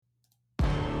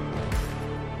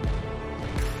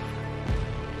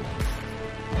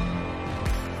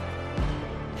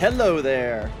Hello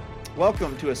there.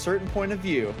 Welcome to A Certain Point of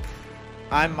View.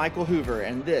 I'm Michael Hoover,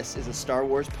 and this is a Star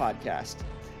Wars podcast.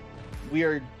 We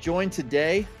are joined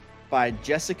today by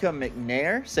Jessica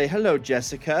McNair. Say hello,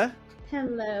 Jessica.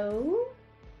 Hello.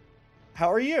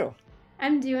 How are you?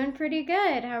 I'm doing pretty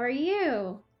good. How are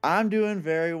you? I'm doing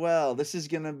very well. This is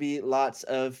going to be lots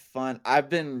of fun. I've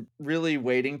been really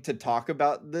waiting to talk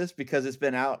about this because it's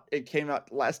been out. It came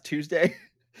out last Tuesday.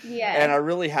 And I Yes.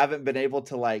 really haven't been able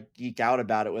to geek out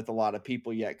about it with a lot of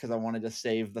people yet because I wanted to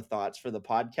save the thoughts for the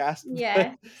podcast.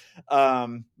 Yes.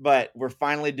 But we're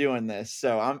finally doing this,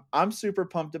 so I'm super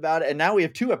pumped about it. And now we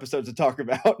have 2 episodes to talk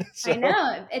about. I So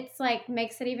know. It's like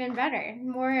makes it even better.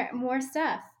 More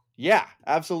stuff. yeah,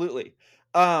 absolutely.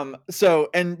 And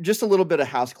just a little bit of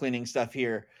house cleaning stuff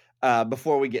here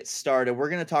before we get started. We're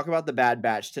going to talk about the Bad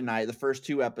Batch tonight, the first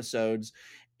 2 episodes.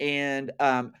 And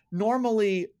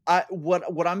normally,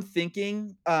 what I'm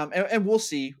thinking, and we'll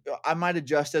see. I might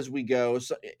adjust as we go.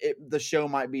 So the show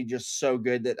might be just so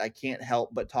good that I can't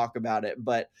help but talk about it.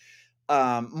 But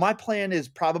my plan is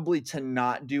probably to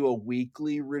not do a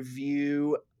weekly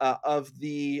review of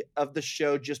the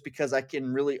show, just because I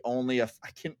can really only I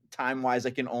can time wise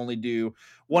I can only do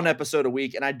 1 Yeah. episode a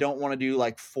week, and I don't want to do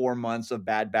like 4 months of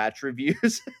Bad Batch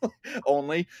reviews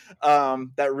only.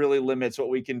 That really limits what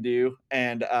we can do,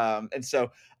 and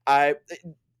so I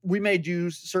we may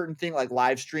do certain thing like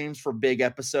live streams for big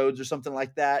episodes or something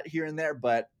like that here and there,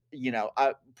 but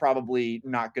I'm probably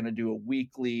not going to do a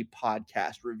weekly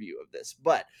podcast review of this,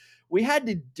 but we had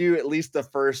to do at least the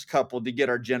first couple to get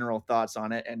our general thoughts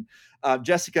on it. And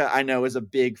Jessica, I know, is a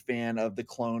big fan of the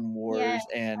Clone Yes. Wars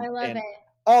I love and it.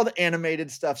 all the animated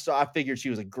stuff. So I figured she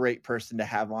was a great person to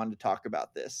have on to talk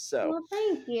about this. So Well,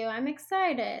 thank you. I'm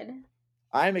excited.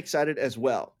 I'm excited as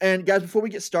well. And guys, before we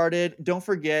get started, don't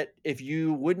forget, if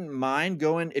you wouldn't mind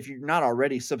going, if you're not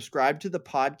already, subscribe to the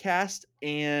podcast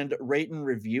and rate and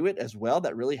review it as well.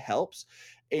 That really helps.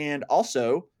 And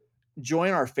also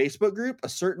join our Facebook group, A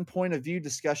Certain Point of View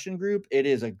discussion group. It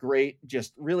is a great,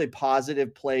 just really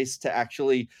positive place to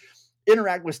actually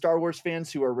interact with Star Wars fans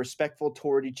who are respectful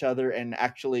toward each other and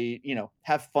actually,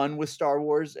 have fun with Star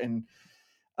Wars and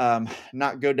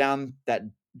not go down that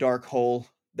dark hole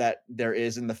that there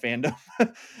is in the fandom.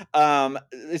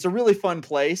 It's a really fun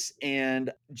place,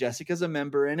 and Jessica's a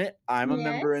member in it. I'm a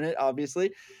member Yes. in it,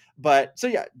 obviously. But so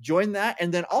yeah, join that,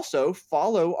 and then also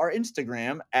follow our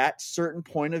Instagram at Certain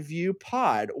Point of View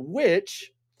Pod,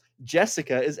 which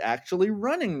Jessica is actually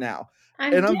running now.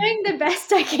 I'm And doing the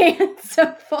best I can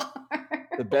so far.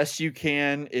 the best you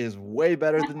can is way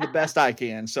better than the best I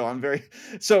can. So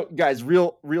so guys,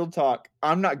 real talk.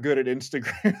 I'm not good at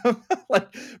Instagram.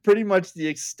 Like pretty much the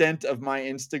extent of my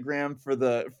Instagram for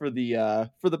the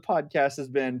podcast has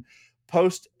been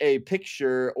post a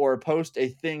picture or post a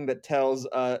thing that tells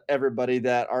everybody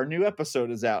that our new episode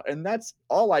is out. And that's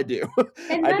all I do.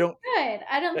 And I that's don't good.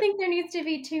 I don't think there needs to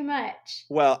be too much.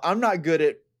 well, I'm not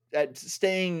good at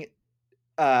staying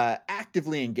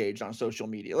actively engaged on social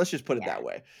media. Let's just put it Yeah. that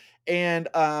way. And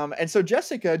so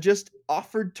Jessica just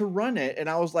offered to run it, and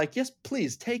I was like, yes,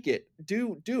 please take it,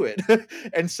 do it.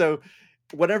 And so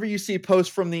whatever you see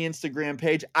post from the Instagram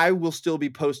page, I will still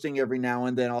be posting every now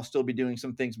and then. I'll still be doing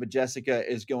some things, but Jessica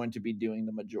is going to be doing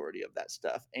the majority of that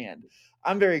stuff, and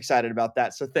I'm very excited about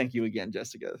that. So thank you again,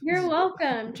 Jessica. You're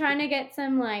welcome. Trying to get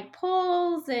some like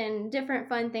polls and different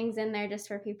fun things in there just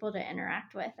for people to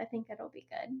interact with. I think it'll be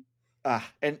good.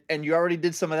 And you already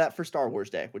did some of that for Star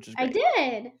Wars Day, which is I great.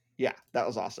 did. Yeah, that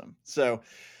was awesome. So,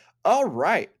 all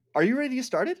right, are you ready to get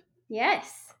started?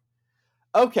 Yes.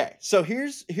 Okay, so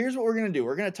here's what we're gonna do.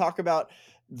 We're gonna talk about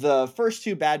the first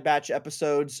 2 Bad Batch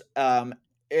episodes, and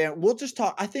we'll just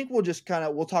talk. I think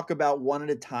we'll talk about one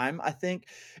at a time. I think,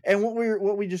 and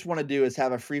what we just want to do is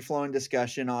have a free flowing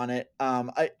discussion on it.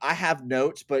 I have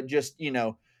notes, but just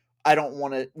I don't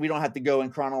want to. We don't have to go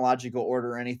in chronological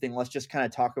order or anything. Let's just kind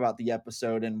of talk about the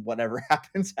episode, and whatever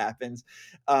happens.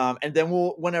 And then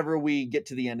whenever we get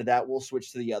to the end of that, we'll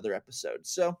switch to the other episode.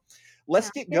 So let's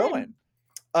Sounds get good.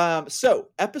 going. So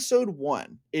episode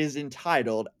 1 is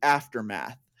entitled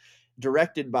Aftermath,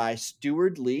 directed by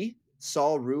Stuart Lee,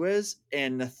 Saul Ruiz,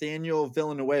 and Nathaniel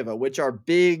Villanueva, which are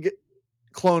big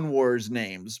Clone Wars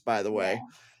names, by the way.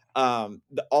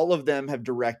 All of them have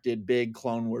directed big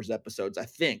Clone Wars episodes, I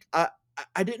think.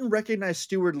 I didn't recognize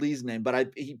Stuart Lee's name,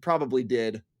 but he probably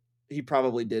did. He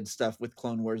probably did stuff with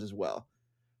Clone Wars as well.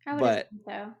 I would have think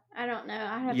so. I don't know.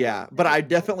 I have Yeah, but I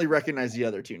definitely recognize the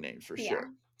other 2 names for sure.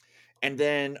 And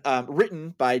then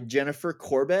written by Jennifer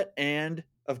Corbett and,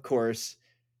 of course,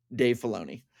 Dave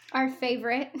Filoni. Our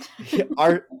favorite.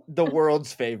 The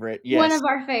world's favorite. One Yes. of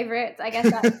our favorites. I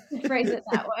guess I could phrase it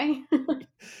that way.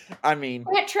 I mean,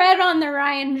 Can't tread on the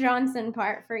Ryan Johnson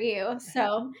part for you.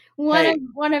 So hey,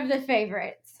 one of the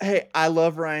favorites. hey, I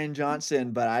love Ryan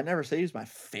Johnson, but I never say he's my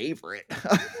favorite.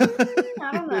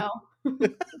 I don't know.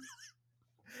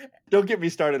 Don't get me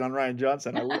started on Ryan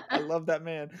Johnson. I love that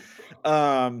man.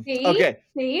 See? Okay,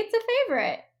 See, it's a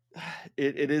favorite.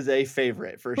 it is a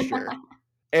favorite for sure.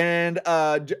 And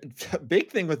big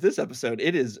thing with this episode,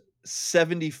 it is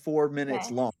 74 minutes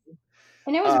Yes. long.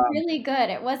 And it was Um, really good.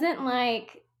 It wasn't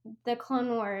like the Clone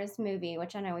Wars movie,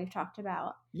 which I know we've talked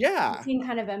about. It yeah, seemed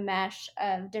kind of a mesh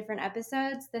of different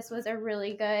episodes. This was a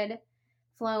really good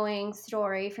flowing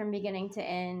story from beginning to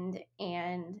end,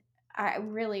 and I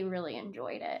really, really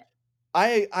enjoyed it.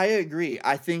 I agree.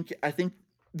 I think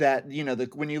that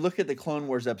when you look at the Clone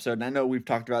Wars episode, and I know we've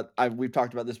talked about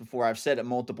this before. I've said it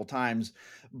multiple times,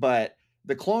 but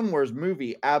the Clone Wars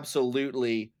movie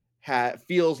absolutely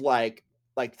feels like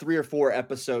 3 or 4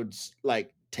 episodes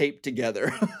like taped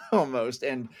together almost,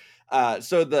 and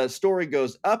so the story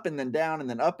goes up and then down and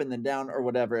then up and then down or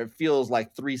whatever. It feels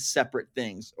like 3 separate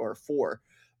things or 4,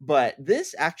 but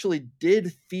this actually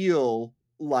did feel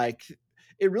like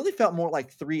it really felt more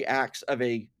like 3 acts of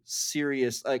a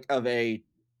serious like of a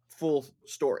full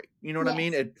story. You know what I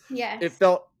mean? Yes. It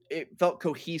Yes. felt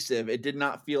cohesive. It did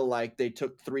not feel like they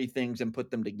took 3 things and put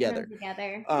them Put them together.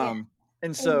 together. Yeah. Um, and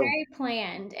It was so very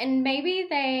planned. And maybe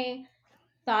they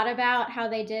thought about how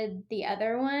they did the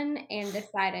other one and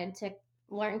decided to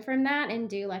learn from that and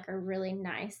do like a really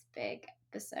nice big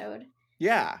episode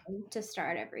yeah, to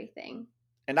start everything.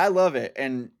 and I love it.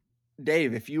 And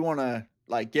Dave, if you want to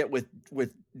like get with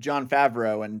John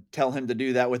Favreau and tell him to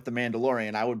do that with the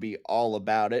Mandalorian, I would be all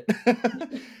about it. Or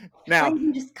Now,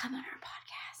 even just come on our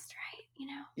podcast,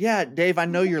 right? yeah, Dave, I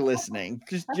know you're listening.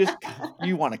 Just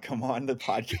you want to come on the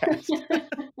podcast.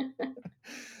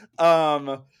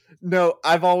 Um, no,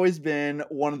 I've always been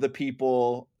one of the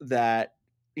people that,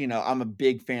 I'm a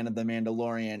big fan of The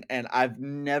Mandalorian, and I've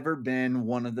never been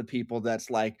one of the people that's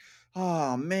like,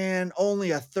 oh man,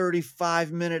 only a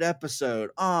 35-minute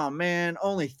episode. Oh man,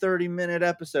 only 30-minute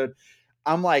episode.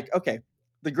 I'm like, okay,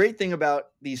 the great thing about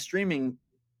these streaming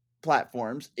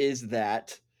platforms is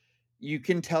that you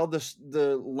can tell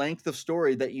the length of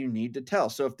story that you need to tell.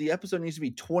 So if the episode needs to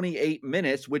be 28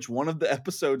 minutes, which one of the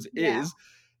episodes Yeah, is,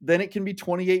 then it can be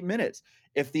 28 minutes.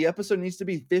 If the episode needs to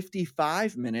be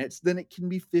 55 minutes, then it can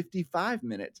be 55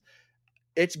 minutes.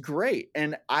 It's great.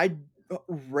 And I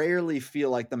rarely feel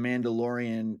like The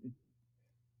Mandalorian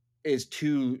is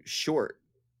too short.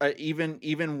 Even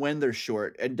when they're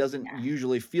short, it doesn't yeah,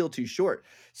 usually feel too short.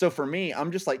 So for me,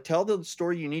 I'm just like, tell the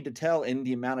story you need to tell in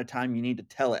the amount of time you need to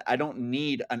tell it. I don't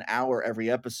need an hour every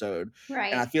episode, and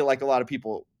I right. feel like a lot of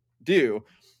people do.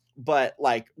 But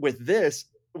like with this,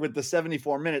 with the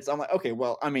 74 minutes, I'm like, okay,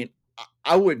 well, I mean,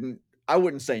 I wouldn't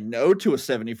say no to a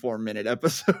 74-minute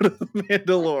episode of The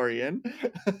Mandalorian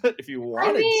if you I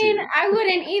wanted mean, to. I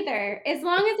wouldn't either. As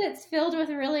long as it's filled with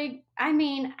really, I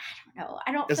mean, I don't know.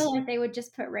 I don't feel It's, like they would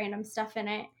just put random stuff in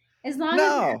it. As long as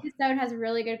no, the episode has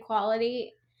really good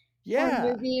quality or yeah.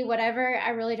 movie, whatever, I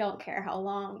really don't care how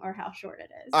long or how short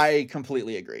it is. I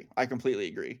completely agree. I completely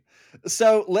agree.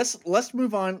 So let's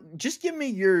move on. Just give me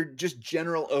your just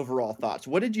general overall thoughts.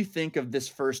 What did you think of this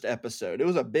first episode? It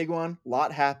was a big one. A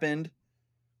lot happened.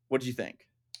 What did you think?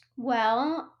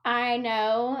 Well, I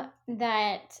know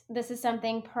that this is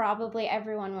something probably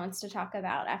everyone wants to talk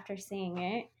about after seeing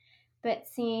it, but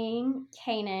seeing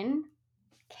Kanan,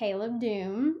 Caleb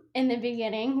Doom in the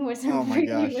beginning was Oh my really,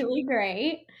 gosh. really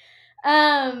great.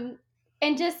 Um,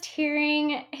 and just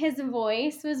hearing his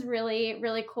voice was really,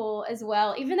 really cool as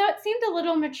well, even though it seemed a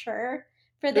little mature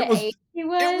for It the age was he it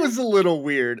was. was a little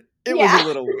weird. It was a Yeah.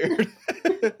 little weird.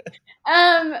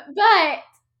 But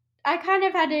I kind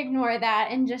of had to ignore that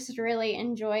and just really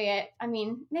enjoy it. I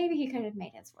mean, maybe he could have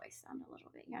made his voice sound a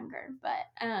little bit younger,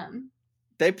 but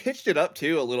They pitched it up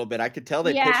too a little bit. I could tell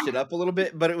they yeah, pitched it up a little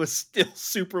bit, but it was still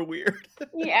super weird.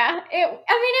 yeah. It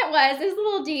was a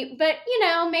little deep, but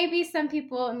maybe some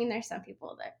people. I mean, there's some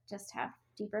people that just have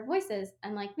deeper voices,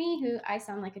 unlike me, who I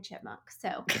sound like a chipmunk.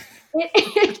 So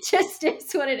it just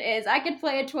is what it is. I could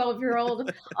play a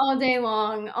 12-year-old all day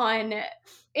long on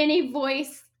any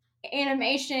voice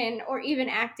animation or even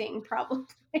acting, probably.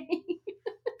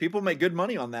 People make good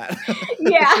money on that.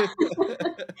 Yeah.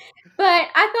 But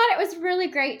I thought it was really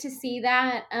great to see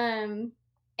that. And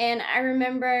I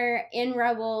remember in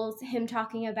Rebels him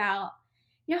talking about,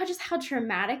 just how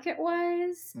traumatic it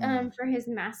was Mm, for his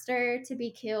master to be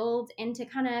killed and to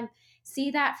kind of see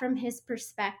that from his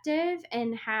perspective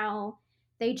and how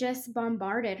they just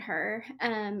bombarded her,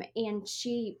 and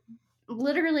she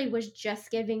literally was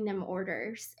just giving them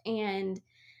orders, and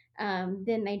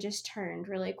then they just turned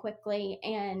really quickly.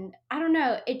 And I don't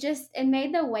know, it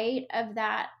made the weight of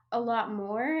that a lot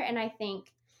more. And I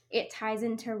think it ties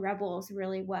into Rebels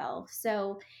really well.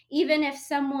 So even if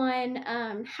someone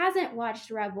hasn't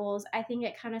watched Rebels, I think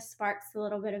it kind of sparks a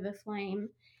little bit of a flame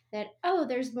that, oh,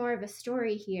 there's more of a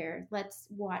story here. Let's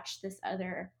watch this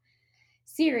other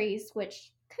series,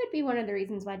 which could be one of the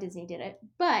reasons why Disney did it.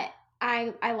 But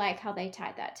I like how they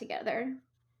tied that together.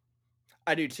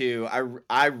 I do too.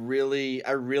 I really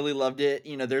loved it.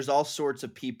 You know, there's all sorts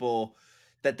of people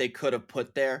that they could have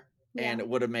put there and Yeah. it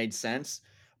would have made sense.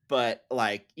 But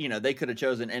like, you know, they could have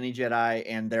chosen any Jedi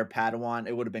and their Padawan.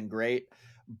 It would have been great.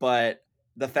 But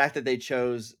the fact that they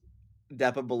chose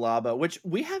Depa Billaba, which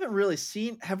we haven't really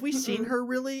seen. Have we seen Mm-mm. her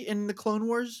really in the Clone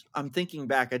Wars? I'm thinking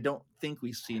back. I don't think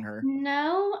we've seen her.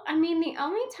 No, I mean, the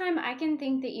only time I can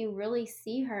think that you really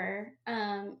see her,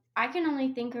 I can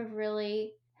only think of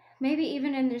really maybe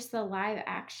even in just the live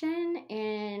action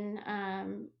in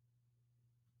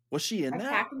Was she in that?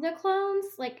 Attack of the Clones.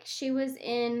 Like she was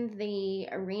in the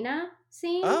arena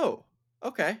scene, Oh,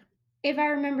 okay. if I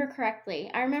remember correctly.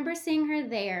 I remember seeing her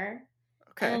there,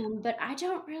 Okay. but I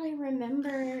don't really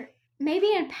remember.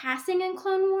 Maybe in passing in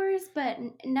Clone Wars, but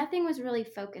nothing was really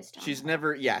focused on She's her.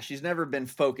 never, yeah, she's never been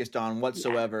focused on Yeah.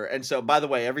 whatsoever. And so, by the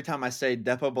way, every time I say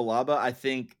Depa Balaba, I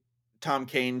think Tom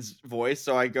Kane's voice.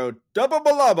 So I go Depa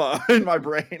Balaba in my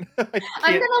brain. I I'm can't.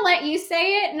 gonna let you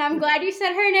say it, and I'm glad you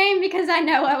said her name because I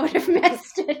know I would have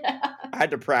messed it up. I had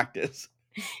to practice.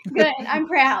 Good, I'm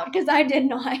proud because I did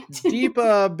not.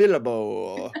 Deepa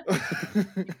Billabo.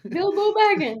 Bilbo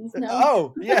Baggins, no.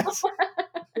 Oh yes,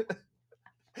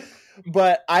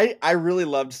 but I really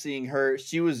loved seeing her.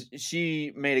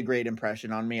 She made a great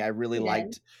impression on me. I really She did.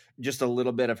 liked just a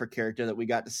little bit of her character that we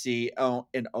got to see. Oh,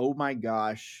 and oh my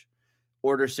gosh,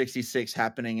 Order 66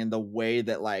 happening in the way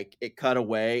that like it cut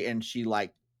away and she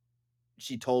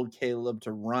told Caleb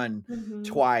to run Hmm.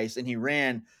 twice and he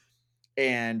ran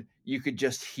and you could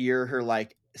just hear her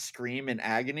like scream in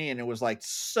agony and it was like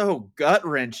so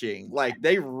gut-wrenching. Like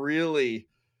they really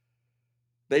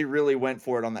went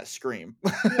for it on that scream.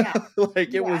 Yeah, Like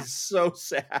it yeah, was so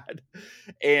sad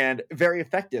and very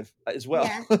effective as well.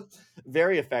 yeah,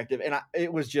 Very effective. And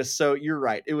it was just so, you're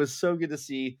right. It was so good to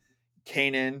see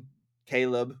Kanan,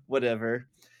 Caleb, whatever.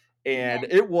 And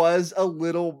yeah, it was a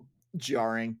little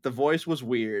jarring. The voice was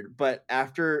weird, but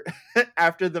after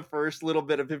after the first little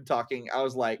bit of him talking, I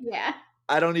was like, yeah,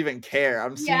 I don't even care.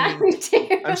 I'm yeah. seeing Me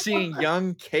too. I'm seeing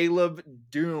young Caleb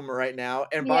Doom right now.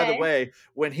 And by the Yes, way,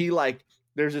 when he like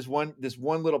there's this one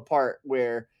little part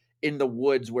where in the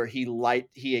woods where he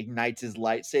ignites his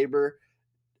lightsaber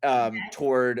yes,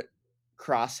 toward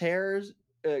crosshair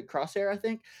I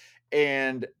think,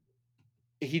 and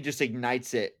he just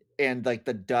ignites it and like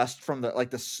the dust from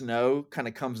the snow kind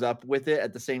of comes up with it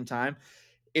at the same time.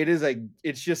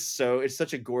 It's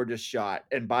such a gorgeous shot.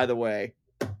 And by the way,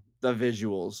 the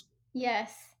visuals,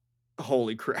 yes.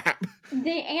 holy crap.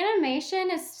 The animation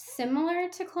is similar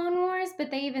to Clone Wars,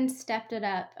 but they even stepped it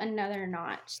up another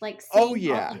notch. Like Oh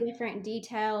seeing all yeah. the different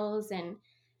details and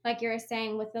like you were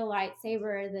saying with the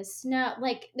lightsaber, the snow,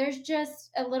 like there's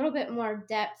just a little bit more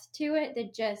depth to it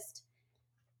that just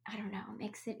I don't know,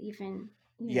 makes it even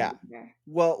Yeah. better.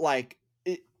 Well, like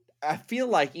I feel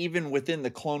like even within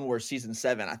the Clone Wars season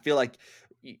 7, I feel like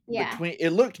Yeah. between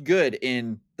it looked good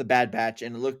in the Bad Batch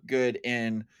and it looked good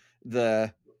in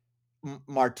the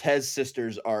Martez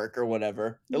sisters arc or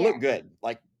whatever. It Yeah. looked good.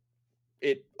 Like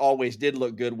it always did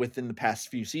look good within the past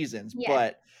few seasons, Yes.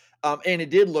 but and it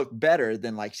did look better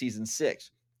than like season 6.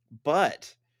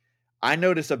 But I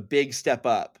noticed a big step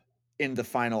up in the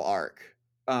final arc,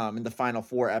 in the final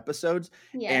 4 episodes,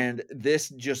 Yes. and this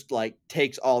just, like,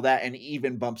 takes all that and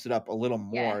even bumps it up a little Yes.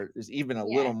 more. There's even a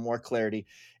little Yes. more clarity,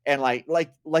 and, like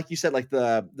you said, like,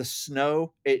 the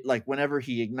snow, it like, whenever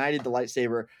he ignited the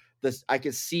lightsaber, this I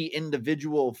could see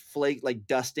individual flake like,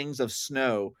 dustings of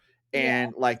snow Yeah.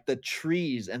 and, like, the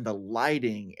trees and the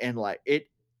lighting and, like,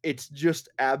 it's just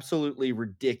absolutely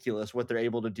ridiculous what they're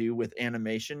able to do with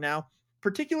animation now,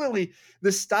 particularly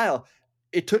the style.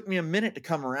 It took me a minute to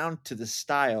come around to the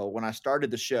style when I started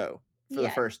the show for the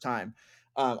Yeah. first time.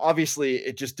 Obviously,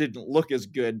 it just didn't look as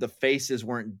good. The faces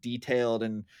weren't detailed,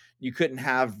 and you couldn't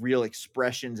have real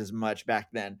expressions as much back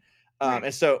then. Right.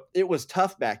 And so it was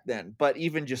tough back then. But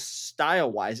even just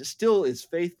style wise, it still is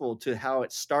faithful to how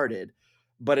it started,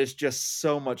 but it's just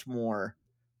so much more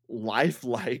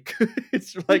lifelike.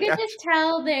 It's You like could just actually,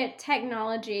 tell that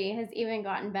technology has even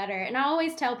gotten better. And I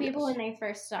always tell people when yes. they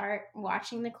first start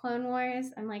watching the Clone Wars,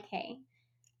 I'm like, hey,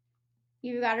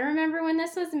 You got to remember when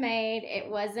this was made, it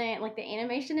wasn't like the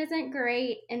animation isn't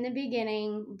great in the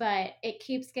beginning, but it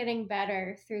keeps getting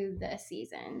better through the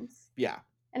seasons. Yeah.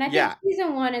 And I think Yeah.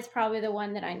 season 1 is probably the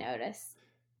one that I notice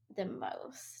the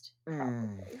most, Mm.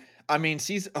 probably. I mean,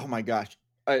 season oh my gosh.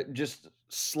 Just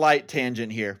slight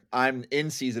tangent here. I'm in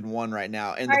season 1 right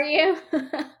now, and Are you?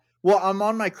 well, I'm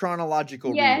on my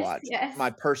chronological Yes, rewatch, yes. my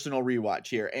personal rewatch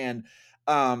here, and,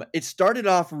 it started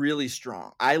off really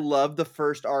strong. I love the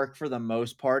first arc for the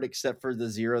most part, except for the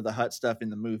Zero the Hutt stuff in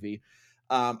the movie.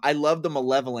 I love the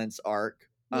Malevolence arc.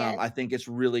 Yes. I think it's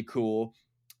really cool,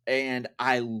 and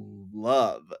I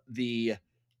love the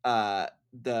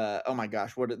oh my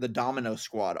gosh, the Domino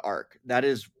Squad arc. That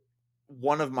is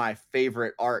one of my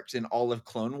favorite arcs in all of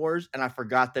Clone Wars, and I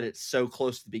forgot that it's so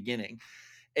close to the beginning.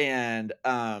 And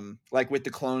like with the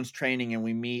clones training, and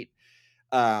we meet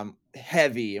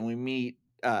Heavy, and we meet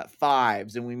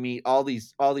Fives, and we meet all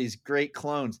these great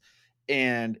clones,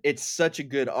 and it's such a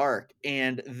good arc.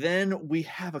 And then we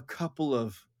have a couple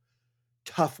of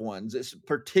tough ones. It's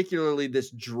particularly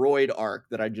this droid arc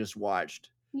that I just watched.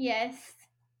 Yes.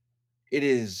 It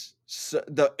is so,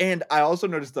 the and I also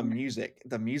noticed the music.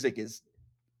 The music is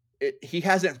he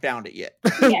hasn't found it yet.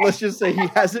 Yes. Let's just say he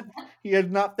has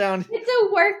not found. It's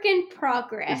a work in It's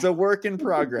progress. a work in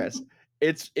progress.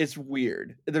 It's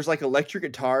weird. There's like electric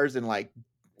guitars and like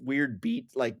weird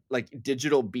beats, like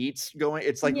digital beats going.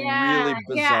 It's like Yeah, really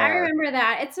yeah, I bizarre. remember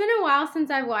that. It's been a while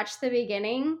since I've watched the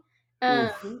beginning,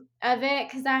 Oof. of it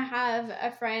because I have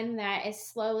a friend that is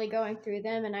slowly going through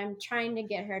them, and I'm trying to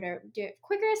get her to do it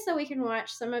quicker so we can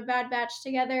watch some of Bad Batch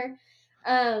together.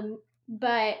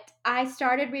 But I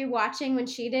started rewatching when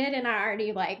she did, and I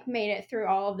already like made it through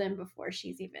all of them before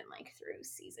she's even like through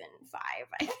season 5,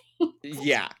 I think.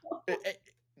 Yeah.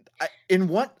 In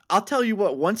what I'll tell you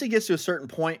what, once it gets to a certain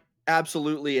point,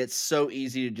 absolutely, it's so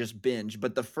easy to just binge.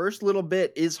 But the first little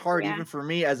bit is hard, Yeah, even for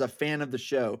me as a fan of the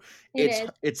show. it is.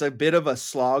 It's a bit of a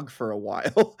slog for a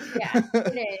while. Yeah,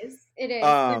 it is. It is,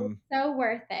 but it's um, so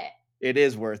worth it. it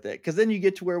is worth it because then you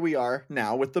get to where we are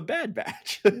now with the Bad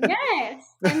Batch.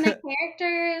 Yes, and the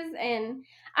characters, and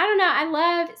I don't know, I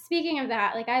love speaking of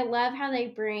that, like, I love how they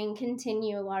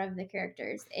continue a lot of the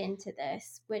characters into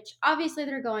this, which obviously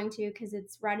they're going to because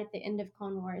it's right at the end of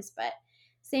Clone Wars, but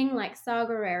seeing, like, Saw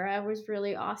Gerrera was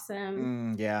really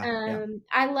awesome. Yeah, yeah.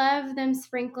 I love them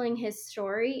sprinkling his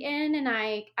story in, and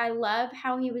I love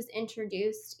how he was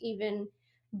introduced even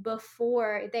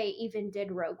before they even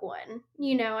did Rogue One.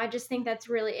 You know, I just think that's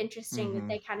really interesting that Mhm.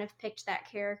 they kind of picked that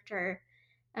character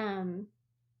um,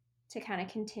 to kind of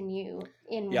continue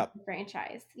in with Yep, the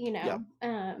franchise, you yep.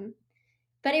 know.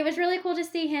 But it was really cool to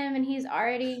see him, and he's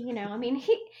already, you know, I mean,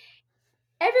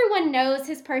 everyone knows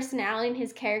his personality and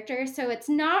his character, so it's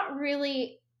not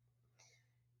really.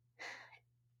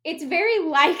 It's very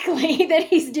likely that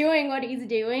he's doing what he's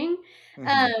doing.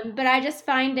 Mhm. But I just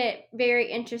find it very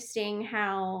interesting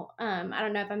how I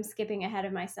don't know if I'm skipping ahead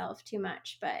of myself too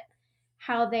much, but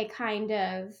how they kind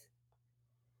of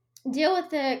deal with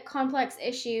the complex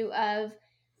issue of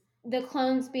the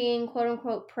clones being quote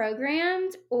unquote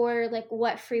programmed or like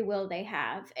what free will they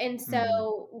have. And Mhm.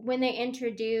 so when they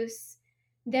introduce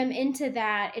them into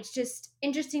that, it's just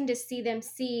interesting to see them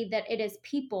see that it is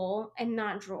people and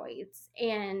not droids.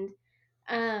 And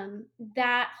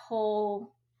that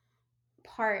whole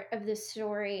part of the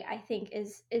story I think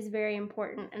is very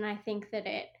important, and I think that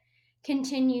it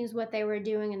continues what they were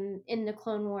doing in the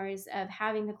Clone Wars of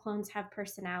having the clones have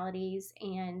personalities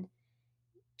and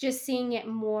just seeing it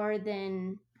more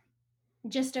than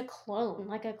just a clone,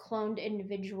 like a cloned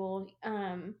individual,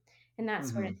 and that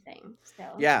sort of Mhm. thing.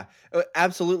 So Yeah,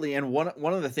 absolutely. And one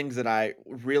of the things that I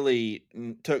really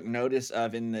took notice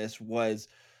of in this was,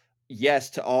 yes,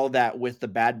 to all that with the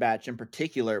Bad Batch in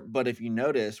particular. But if you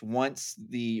notice, once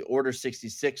the Order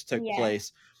 66 took yes,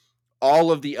 place,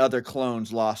 all of the other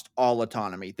clones lost all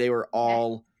autonomy. yes,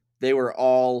 They were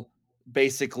all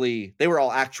basically they were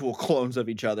all actual clones of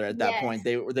each other at that yes, point.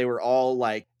 They were all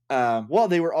like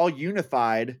they were all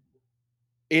unified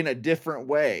in a different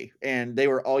way, and they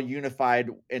were all unified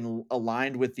and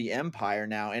aligned with the empire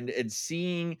now. And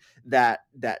seeing that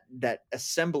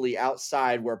assembly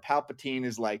outside where Palpatine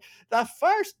is like the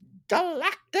first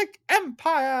galactic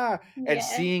empire, and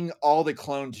yes, seeing all the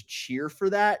clones cheer for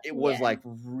that, it was yes. like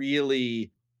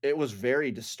really, it was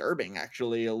very disturbing,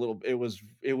 actually. A little, it was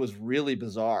really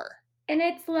bizarre. And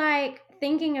it's like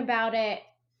thinking about it,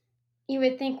 you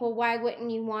would think, well, why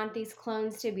wouldn't you want these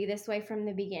clones to be this way from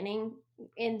the beginning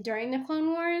in during the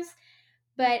Clone Wars?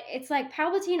 But it's like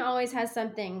Palpatine always has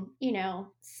something, you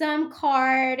know, some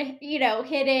card, you know,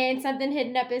 hidden, something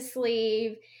hidden up his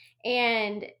sleeve.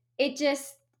 And it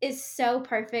just, is so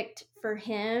perfect for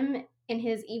him and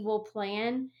his evil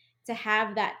plan to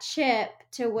have that chip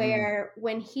to Mm, where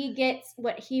when he gets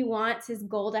what he wants his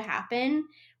goal to happen,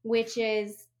 which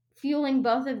is fueling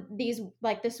both of these,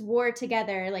 like this war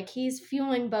together, like he's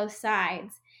fueling both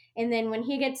sides. And then when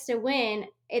he gets to win,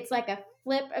 it's like a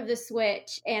flip of the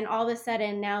switch, and all of a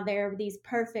sudden now they're these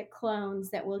perfect clones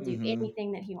that will do mhm.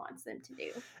 anything that he wants them to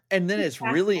do. And then It's it's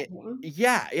really fascinating.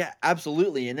 yeah, yeah,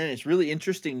 absolutely, and then it's really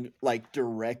interesting, like,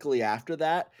 directly after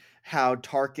that, how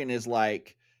Tarkin is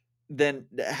like then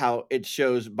how it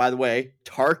shows by the way,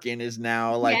 Tarkin is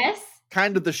now, like, Yes.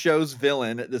 kind of the show's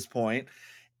villain at this point,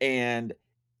 and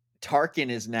Tarkin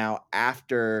is now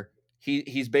after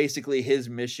he's basically his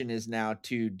mission is now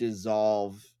to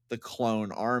dissolve the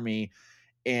clone army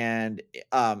and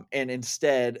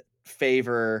instead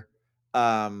favor,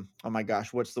 oh my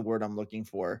gosh, what's the word I'm looking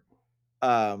for?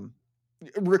 Um,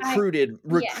 I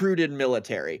Yeah, recruited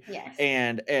military yes.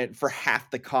 and for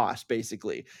half the cost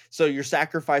basically. So you're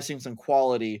sacrificing some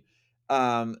quality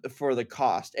for the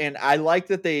cost. And I like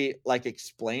that they like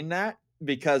explain that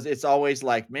because it's always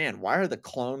like, man, why are the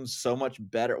clones so much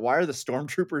better? Why are the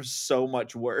stormtroopers so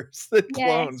much worse than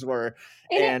Yes. clones were?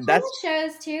 And it And kind that's of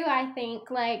shows too, I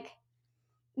think, like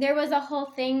there was a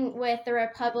whole thing with the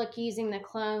Republic using the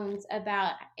clones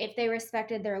about if they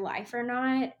respected their life or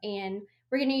not. And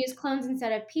we're going to use clones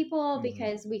instead of people mhm,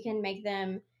 because we can make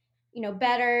them,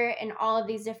 better in all of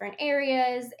these different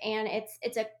areas. And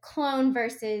it's a clone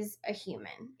versus a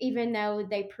human, even though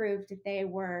they proved that they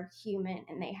were human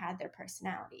and they had their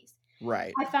personalities.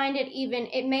 right. I find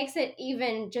it makes it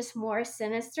even just more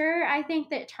sinister. I think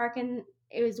that Tarkin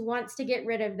is wants to get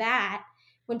rid of that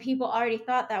when people already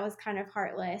thought that was kind of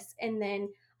heartless, and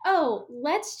then oh,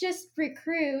 let's just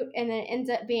recruit, and then it ends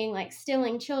up being like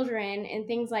stealing children and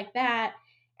things like that.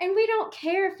 And we don't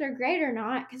care if they're great or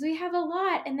not because we have a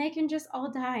lot and they can just all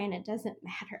die and it doesn't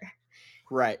matter.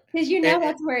 Right. Because And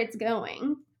that's where it's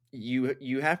going.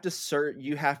 you have to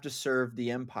serve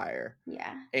the empire.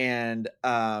 Yeah. And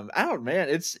I don't man,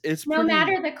 it's No pretty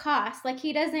matter the cost. Like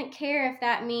he doesn't care if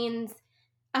that means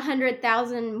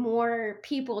 100,000 more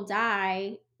people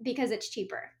die because it's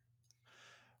cheaper.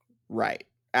 right.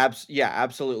 Yeah,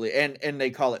 absolutely. And they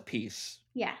call it peace.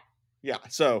 Yeah. Yeah.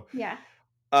 So Yeah.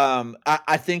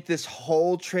 I think this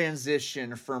whole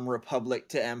transition from Republic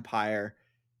to Empire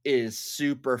is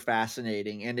super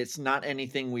fascinating, and it's not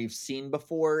anything we've seen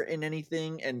before in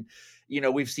anything. And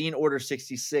we've seen Order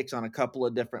 66 on a couple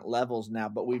of different levels now,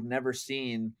 but we've never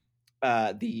seen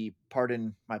the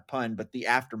pardon my pun, but the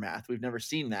aftermath. We've never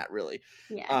seen that really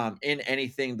Yeah. in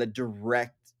anything. The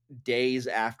direct days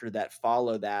after that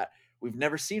follow that, we've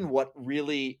never seen what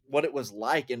it was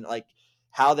like and like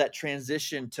how that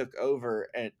transition took over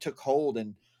and took hold.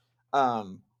 And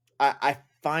um I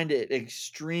find it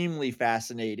extremely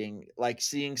fascinating, like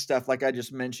seeing stuff like I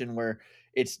just mentioned where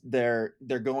they're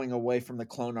going away from the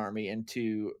clone army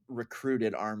into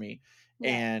recruited army.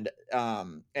 Yeah. And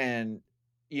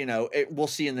we'll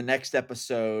see in the next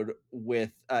episode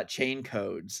with chain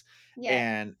codes Yeah.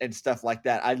 and stuff like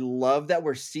that. I love that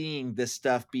we're seeing this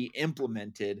stuff be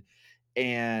implemented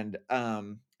and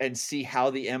see how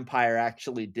the empire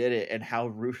actually did it and how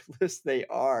ruthless they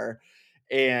are.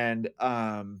 And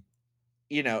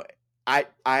you know I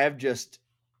have just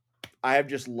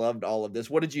loved all of this.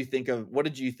 What did you think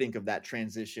of that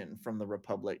transition from the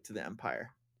republic to the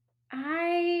empire?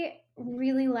 I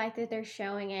really like that they're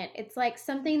showing it. It's like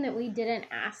something that we didn't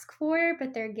ask for,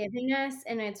 but they're giving us,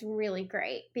 and it's really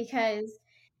great because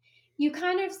you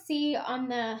kind of see on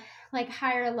the like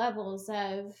higher levels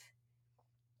of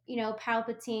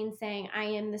Palpatine saying, I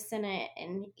am the Senate,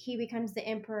 and he becomes the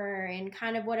Emperor, and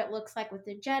kind of what it looks like with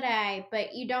the Jedi,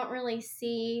 but you don't really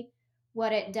see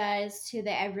what it does to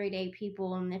the everyday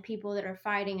people and the people that are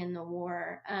fighting in the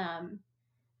war.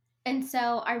 And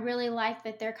so I really like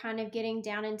that they're kind of getting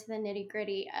down into the nitty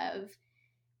gritty of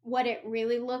what it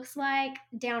really looks like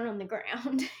down on the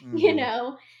ground, you Hmm.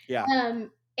 know? Yeah,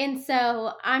 And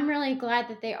so I'm really glad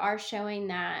that they are showing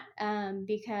that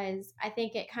because I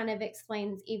think it kind of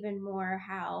explains even more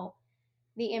how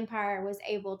the empire was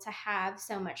able to have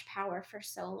so much power for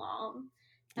so long.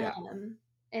 yeah,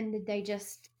 And that they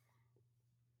just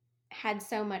had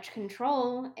so much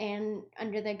control and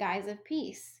under the guise of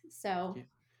peace. So, yeah,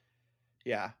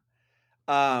 yeah.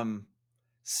 um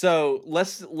so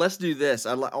let's do this.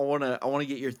 I want to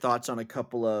get your thoughts on a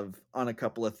couple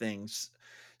of things.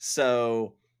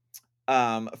 So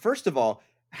first of all,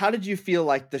 how did you feel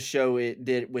like the show it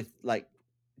did with like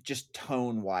just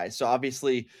tone wise? So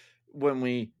obviously, when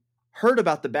we heard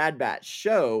about the Bad Batch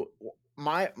show,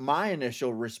 my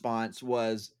initial response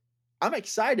was, I'm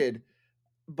excited,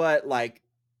 but like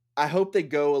I hope they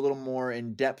go a little more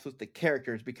in depth with the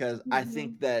characters because I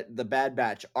think Mhm. that the Bad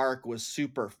Batch arc was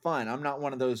super fun. I'm not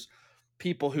one of those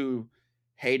people who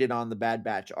hated on the Bad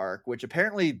Batch arc, which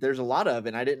apparently there's a lot of,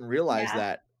 and I didn't realize Yeah.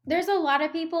 that. There's a lot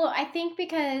of people, I think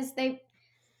because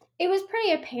it was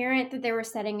pretty apparent that they were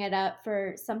setting it up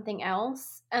for something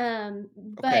else,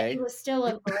 but it Okay. was still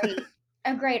a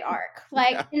great arc.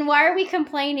 Like, and why are we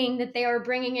complaining that they were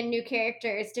bringing in new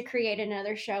characters to create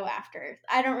another show after?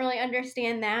 I don't really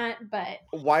understand that, but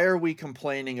Why are we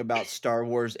complaining about Star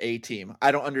Wars A Team?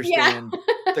 I don't yeah. understand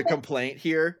the complaint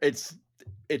here. It's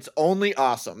only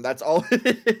awesome. That's all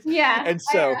it is. Yeah, And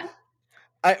so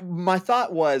my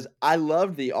thought was I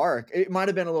loved the arc. It might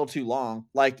have been a little too long.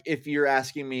 Like if you're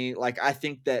asking me, like I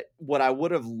think that what I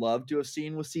would have loved to have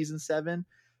seen with season 7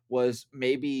 was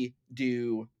maybe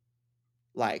do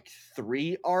like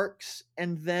 3 arcs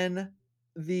and then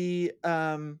the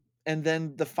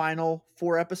final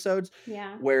 4 episodes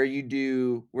yeah, where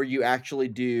you actually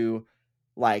do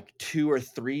like 2 or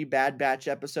 3 Bad Batch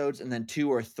episodes and then 2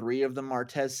 or 3 of the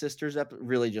Martez sisters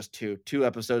really just 2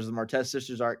 episodes of the Martez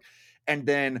sisters arc and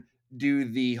then do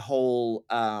the whole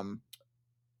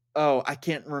oh, I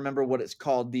can't remember what it's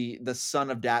called, the Son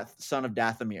of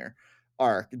Dathomir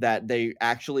arc that they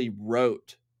actually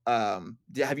wrote.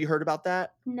 Have you heard about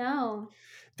that? no,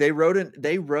 They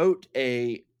wrote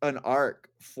a an arc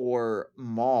for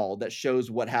Maul that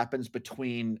shows what happens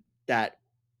between that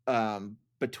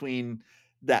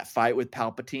fight with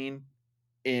Palpatine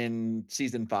in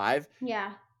season 5.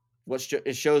 yeah,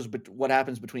 It shows what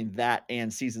happens between that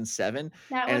and season 7,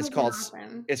 that and would have been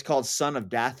awesome. it's called Son of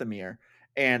Dathomir,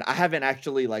 and I haven't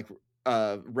actually, like,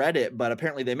 read it, but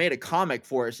apparently they made a comic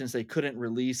for it since they couldn't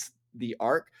release the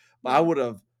arc, but Yeah.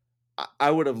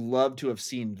 I would have loved to have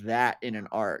seen that in an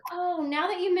arc. Oh, now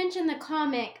that you mentioned the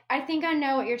comic, I think I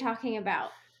know what you're talking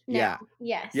about. Now, Yeah.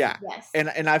 yes, Yeah, yes,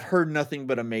 and I've heard nothing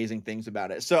but amazing things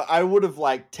about it. So I would have,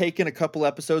 like, taken a couple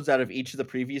episodes out of each of the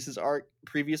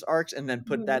previous arcs and then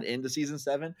put that mhm. into season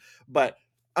 7, but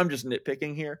I'm just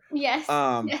nitpicking here. Yes,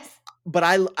 Um, yes, but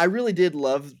I really did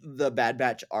love the Bad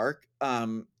Batch arc,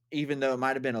 even though it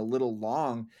might have been a little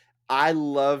long. I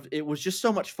loved it was just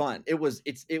so much fun. It was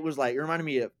like it reminded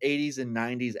me of 80s and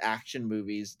 90s action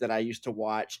movies that I used to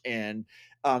watch, and,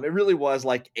 it really was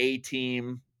like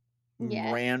A-Team,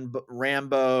 yes,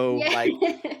 Rambo, yeah. like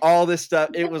all this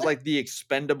stuff. It was like the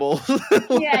Expendables,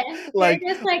 Yes, they're like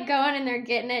just, like, going and they're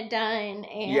getting it done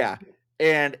and yeah,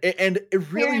 and a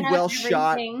clearing up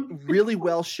everything. really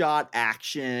well shot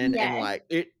action, and Yes, like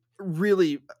it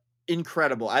really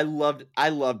incredible. I loved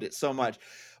it so much.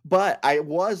 But I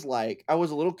was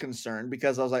a little concerned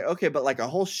because I was like, okay, but like a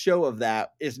whole show of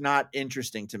that is not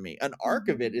interesting to me. An arc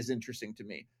of it mhm, is interesting to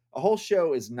me. A whole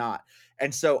show is not.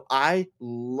 And so I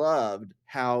loved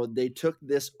how they took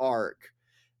this arc,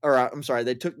 or I'm sorry,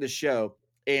 they took this show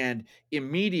and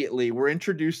immediately we're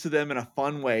introduced to them in a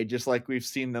fun way, just like we've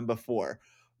seen them before.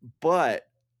 But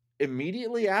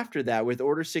immediately after that, with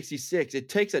Order 66, it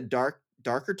takes a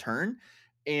darker turn,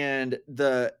 and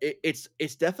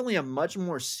it's definitely a much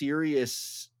more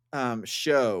serious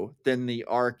show than the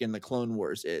arc in the Clone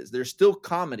Wars is. There's still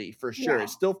comedy for sure. yeah,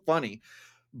 It's still funny,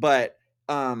 but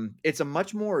it's a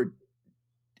much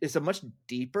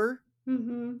deeper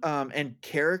mhm, and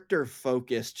character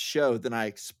focused show than I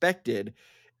expected,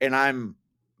 and I'm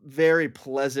very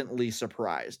pleasantly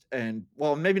surprised, and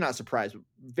well, maybe not surprised, but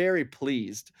very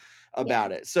pleased yeah.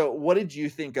 about it. So, what did you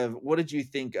think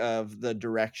of the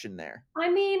direction there? I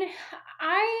mean,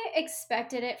 I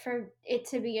expected it for it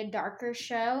to be a darker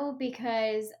show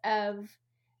because of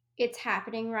it's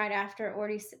happening right after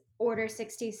Order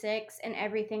 66 and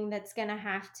everything that's going to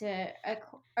have to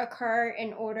occur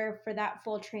in order for that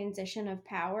full transition of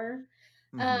power.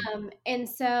 Mhm. And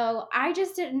so I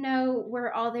just didn't know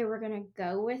where all they were going to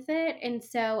go with it. And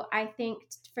so I think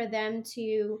for them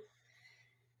to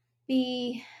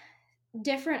be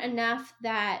different enough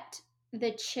that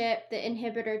the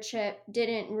inhibitor chip,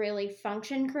 didn't really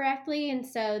function correctly. And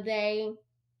so they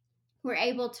were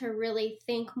able to really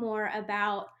think more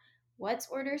about what's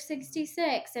Order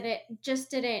 66, and it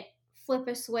just didn't flip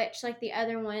a switch like the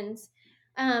other ones.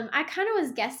 I kind of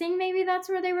was guessing maybe that's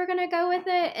where they were going to go with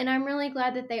it, and I'm really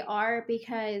glad that they are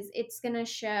because it's going to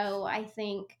show, I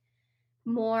think,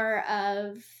 more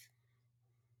of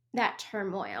that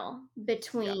turmoil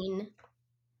Yeah. between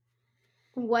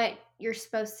what you're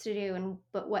supposed to do and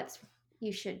but what's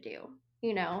you should do,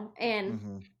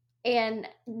 Mhm. and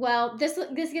well, this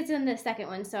gets in the second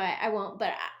one, so I won't.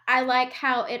 But I like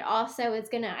how it also is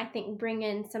gonna, I think, bring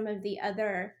in some of the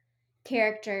other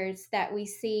characters that we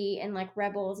see in like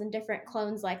Rebels and different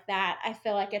clones like that, I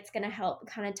feel like it's going to help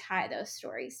kind of tie those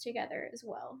stories together as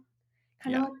well.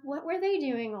 Kind of Yeah. like, what were they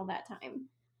doing all that time?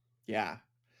 Yeah.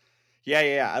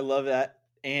 Yeah. I love that.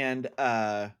 And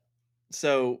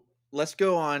so let's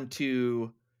go on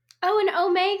to Oh, and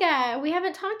Omega. We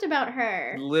haven't talked about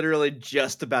her. literally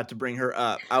just about to bring her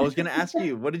up. I was going to ask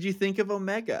you, what did you think of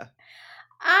Omega?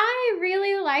 I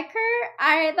really like her.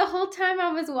 I the whole time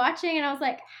I was watching and I was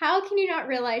like, how can you not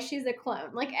realize she's a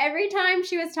clone? Like every time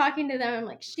she was talking to them, I'm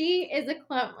like, she is a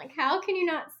clone. Like, how can you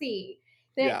not see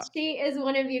that Yeah. she is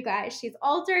one of you guys? She's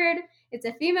altered. It's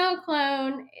a female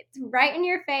clone. It's right in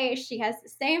your face. She has the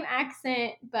same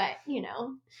accent, but you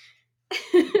know.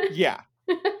 Yeah.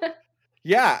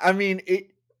 Yeah, I mean,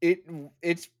 it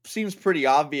it seems pretty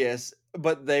obvious,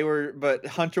 but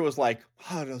Hunter was like,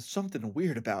 "Oh, there's something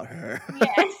weird about her."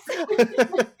 Yes.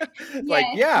 Like, Yes,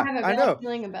 I "Yeah, have a I bad know.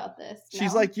 feeling about this.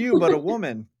 She's No. like you, but a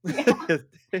woman." Yeah.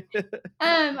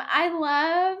 I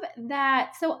love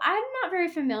that. So I'm not very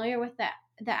familiar with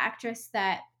the actress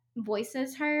that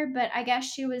voices her, but I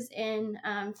guess she was in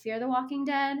Fear the Walking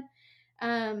Dead.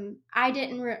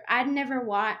 I'd never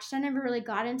watched. I never really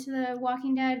got into the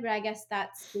Walking Dead, but I guess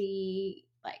that's the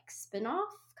like spinoff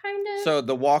kind of. So,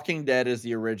 The Walking Dead is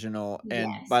the original,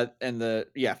 Yes.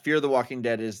 Fear the Walking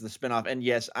Dead is the spinoff, and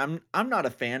yes, I'm not a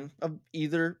fan of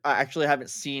either. I actually haven't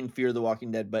seen Fear the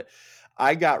Walking Dead, but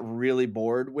I got really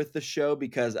bored with the show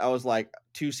because I was like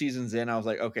 2 seasons in, I was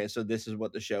like, "Okay, so this is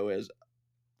what the show is.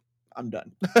 I'm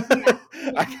done." Yeah.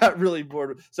 I Yeah. got really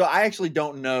bored. So I actually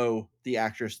don't know the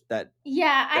actress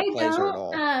Yeah, I that plays her at don't.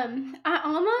 all.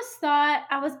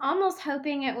 I was almost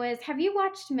hoping it was. Have you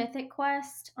watched Mythic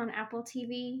Quest on Apple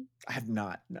TV? I have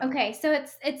not, no. Okay, so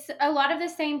it's a lot of the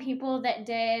same people that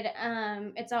did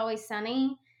It's Always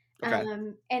Sunny. Okay.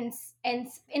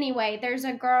 Anyway, there's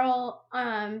a girl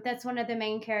that's one of the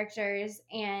main characters,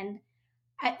 and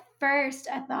at first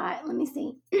I thought, let me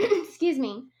see. Excuse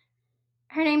me.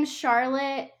 Her name's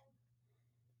Charlotte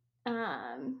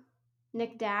um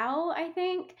McDowell, I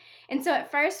think. And so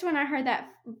at first when I heard that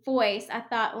voice, I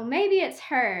thought, well, maybe it's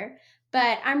her,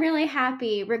 but I'm really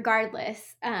happy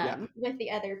regardless Yeah. with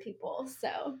the other people.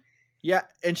 So, Yeah,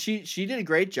 and she did a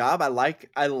great job. I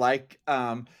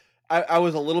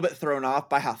was a little bit thrown off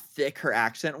by how thick her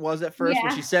accent was at first.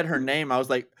 When she yeah. said her name, I was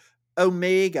like,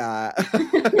 "Omega."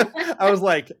 I was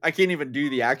like, I can't even do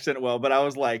the accent well, but I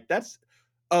was like, "That's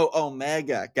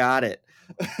Omega. Got it."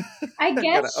 I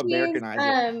guess Gotta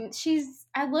Americanize it. she's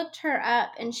I looked her up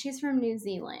and she's from New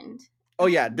Zealand. Oh,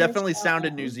 yeah, Miss definitely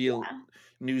sounded Charlotte. Yeah.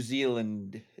 New Yeah.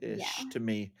 Zealand-ish to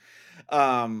me.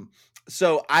 Um,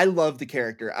 so I love the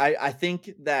character. I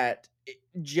think that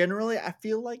generally, I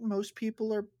feel like most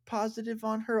people are positive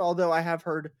on her, although I have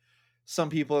heard some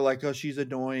people are like, "Oh, she's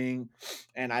annoying,"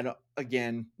 and I don't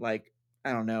again, like,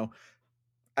 I don't know.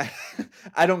 I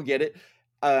I don't get it.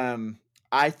 Um,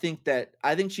 I think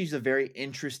she's a very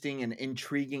interesting and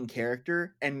intriguing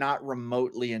character and not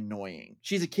remotely annoying.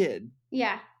 She's a kid,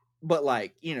 Yeah. but,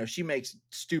 like, she makes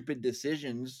stupid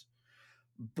decisions,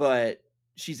 but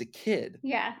she's a kid.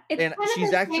 Yeah. It's And kind of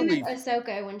she's the same actually as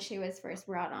Ahsoka when she was first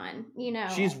brought on, you know.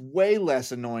 she's way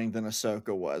less annoying than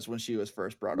Ahsoka was when she was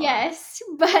first brought on. Yes,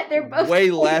 but they're both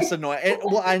Way less annoying. And,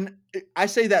 well, I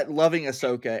say that loving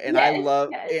Ahsoka, and I yes, love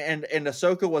yes. and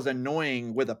Ahsoka was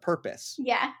annoying with a purpose.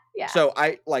 Yeah, yeah. So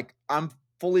I'm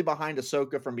fully behind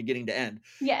Ahsoka from beginning to end,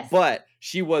 Yes, but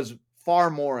she was far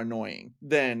more annoying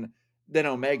than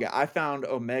Omega. I found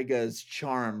Omega's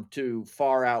charm to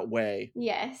far outweigh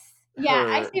yes. Yeah,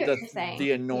 I her see what you're saying. the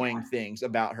Yeah, annoying things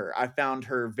about her. I found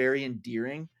her very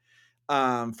endearing,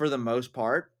 for the most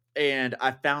part, and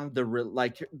I found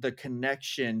the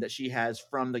connection that she has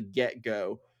from the get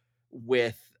go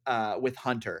with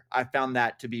Hunter. I found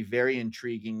that to be very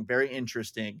intriguing, very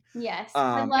interesting, yes.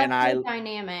 I love and I the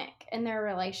dynamic in their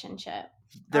relationship.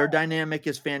 I their dynamic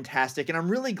is fantastic, and I'm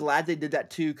really glad they did that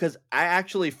too. Because I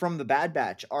actually, from the Bad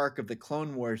Batch arc of the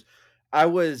Clone Wars, I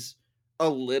was a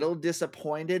little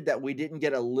disappointed that we didn't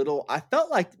get a little. I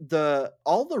felt like the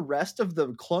all the rest of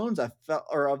the clones I felt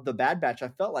or of the Bad Batch I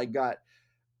felt like got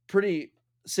pretty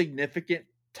significant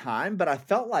time, but I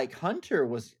felt like Hunter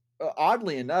was,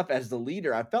 oddly enough, as the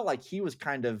leader, I felt like he was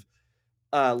kind of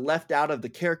left out of the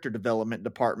character development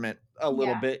department a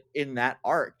little yeah, bit in that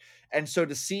arc. And so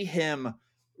to see him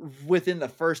within the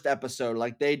first episode,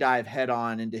 like they dive head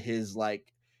on into his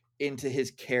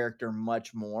character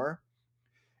much more.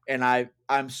 And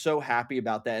I'm so happy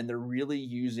about that. And they're really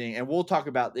using, and we'll talk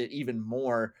about it even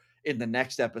more in the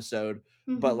next episode,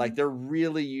 but like mhm. they're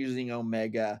really using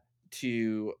Omega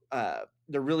to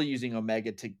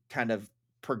kind of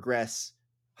progress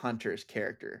Hunter's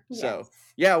character. So Yes.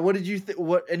 yeah, what did you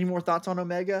what any more thoughts on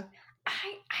Omega?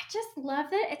 I just love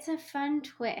that it's a fun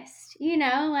twist. You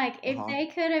know, like if Uh-huh. they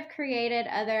could have created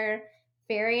other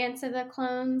variants of the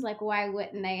clones, like why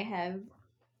wouldn't they have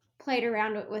played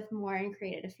around with more and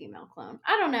created a female clone?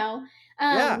 I don't know.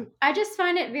 Yeah. I just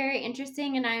find it very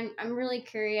interesting, and I'm really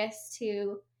curious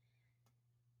to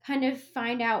kind of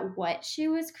find out what she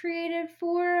was created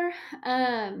for,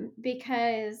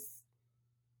 because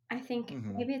I think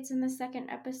Mhm. maybe it's in the second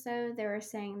episode they were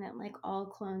saying that like all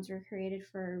clones were created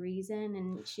for a reason,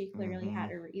 and she clearly had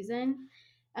Mhm. a reason.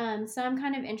 So I'm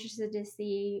kind of interested to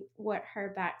see what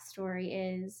her backstory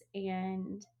is,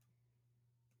 and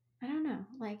I don't know,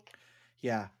 like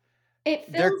Yeah.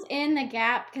 it They're fills in the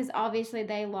gap because obviously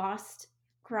they lost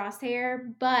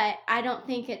Crosshair, but I don't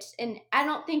think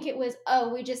it was,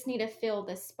 oh, we just need to fill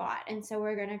this spot and so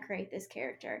we're going to create this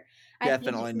character. I think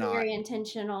definitely it's not. very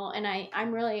intentional, and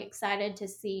I'm really excited to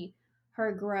see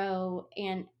her grow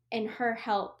and her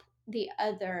help the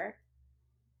other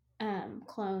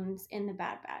clones in the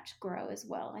Bad Batch grow as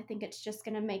well. I think it's just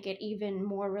going to make it even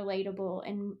more relatable,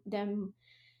 and them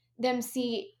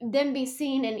be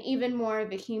seen in even more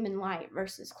of a human light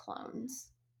versus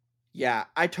clones. Yeah,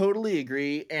 I totally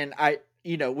agree, and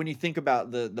when you think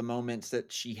about the moments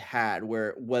that she had,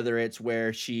 where whether it's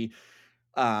where she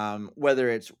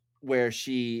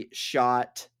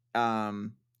shot,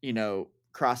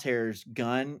 Crosshair's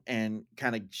gun and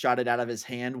kind of shot it out of his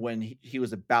hand when he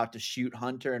was about to shoot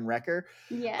Hunter and Wrecker,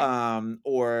 Yes.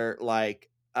 or like,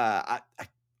 I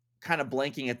kind of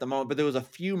blanking at the moment, but there was a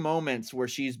few moments where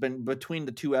she's been between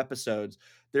the 2 episodes.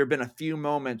 There have been a few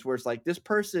moments where it's like this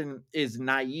person is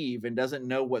naive and doesn't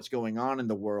know what's going on in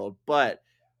the world, but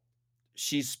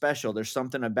she's special. There's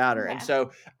something about her. And Yeah.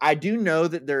 so I do know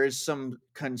that there is some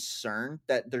concern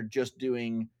that they're just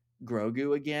doing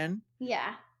Grogu again.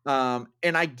 Yeah.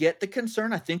 And I get the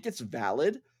concern. I think it's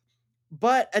valid,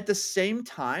 but at the same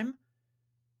time,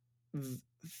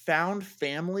 found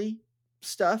family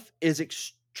stuff is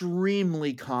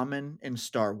extremely common in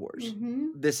Star Wars.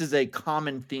 Mhm. This is a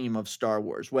common theme of Star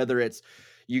Wars, whether it's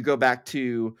you go back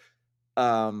to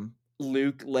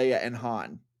Luke, Leia, and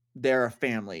Han. They're a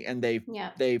family, and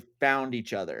Yep. they found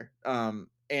each other.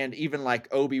 And even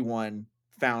like Obi-Wan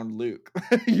found Luke,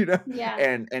 you know, Yeah.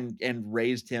 and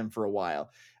raised him for a while.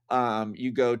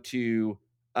 You go to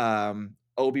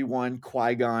Obi-Wan,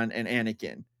 Qui-Gon, and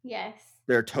Anakin. Yes.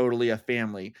 They're totally a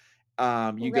family.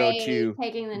 You go Rey to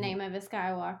taking the name of a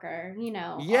Skywalker,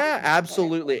 all Yeah, those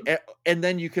absolutely. characters. And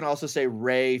then you can also say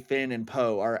Ray, Finn, and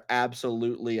Poe are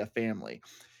absolutely a family.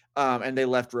 And they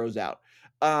left Rose out.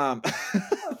 Um,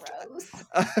 Poor Rose.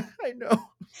 I know.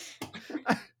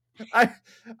 I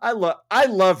I I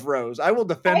love Rose. I will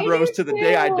defend I Rose do to the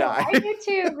day I too. die. I do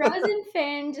too. Rose and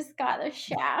Finn just got the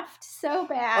shaft so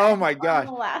bad Oh my on gosh.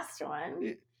 the last one.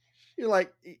 Y- You're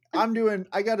like,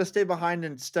 I got to stay behind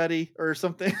and study or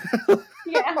something.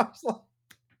 Yeah. I was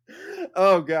like,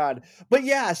 oh god. But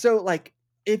yeah, so like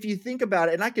if you think about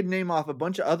it, and I could name off a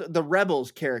bunch of other the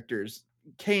Rebels characters,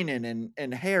 Kanan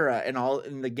and Hera and all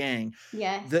in the gang,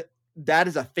 Yes. that that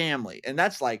is a family. And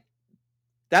that's like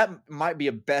that might be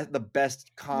the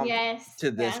best comp Yes.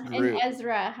 to this Yeah. And group.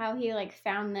 Ezra, how he like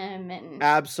found them, and it's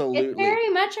Absolutely. very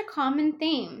much a common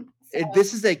theme. So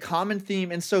This is a common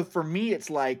theme, and so for me, it's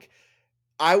like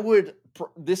I would.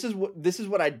 This is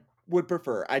what I would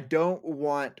prefer. I don't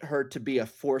want her to be a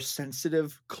force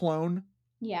sensitive clone.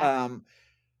 yeah. Um,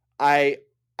 I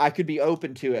I could be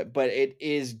open to it, but it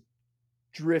is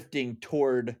drifting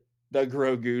toward the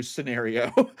Grogu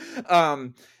scenario.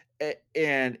 um,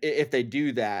 and if they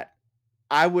do that,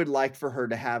 I would like for her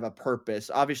to have a purpose.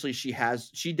 Obviously, she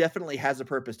definitely has a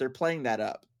purpose. They're playing that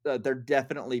up. They're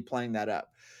definitely playing that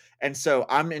up. And so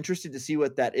I'm interested to see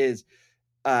what that is.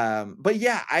 But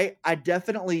yeah, I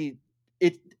definitely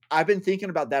it I've been thinking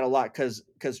about that a lot because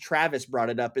Travis brought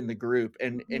it up in the group,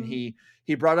 and Mhm.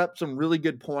 he brought up some really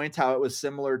good points how it was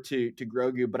similar to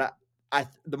Grogu. But I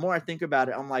the more I think about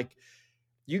it, I'm like,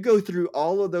 you go through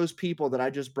all of those people that I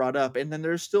just brought up, and then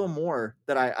there's still more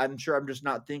that I'm sure I'm just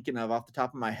not thinking of off the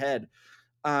top of my head.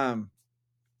 Um,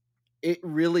 it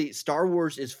really Star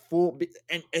Wars is full,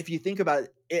 and if you think about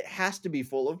it, it has to be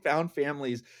full of found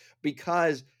families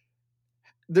because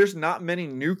there's not many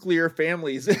nuclear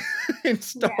families in Yeah.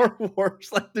 Star Wars.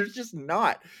 Like there's just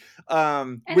not.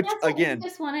 And Which that's what again,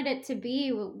 Lucas wanted it to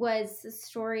be, was a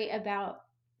story about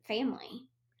family.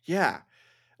 yeah,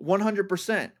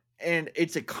 100%. And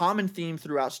it's a common theme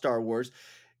throughout Star Wars.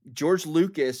 George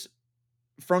Lucas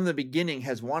from the beginning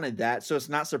has wanted that, so it's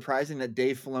not surprising that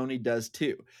Dave Filoni does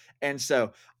too. And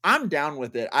so I'm down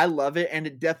with it. I love it, and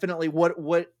it definitely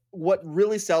what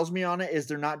really sells me on it is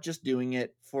they're not just doing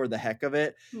it for the heck of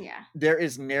it. Yeah. There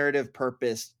is narrative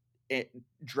purpose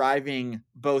driving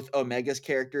both Omega's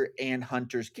character and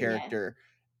Hunter's Yes. character,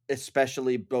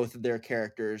 especially both of their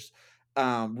characters,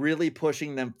 really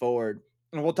pushing them forward.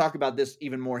 And we'll talk about this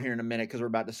even more here in a minute because we're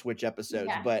about to switch episodes.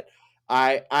 Yeah. But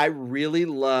I really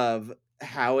love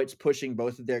how it's pushing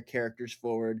both of their characters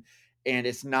forward, and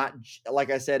it's not like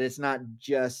I said, it's not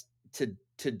just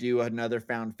to do another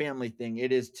found family thing.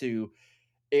 It is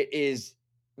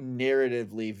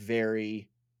narratively very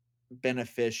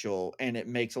beneficial, and it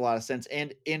makes a lot of sense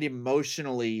and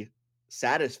emotionally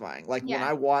satisfying. Like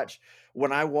Yeah.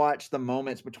 when I watch the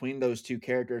moments between those two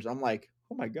characters, I'm like,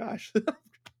 "Oh my gosh."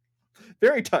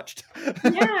 Very touched.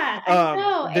 Yeah, I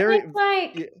know, and Very it's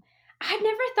like yeah, I'd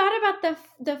never thought about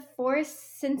the force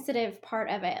sensitive part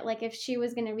of it, like, if she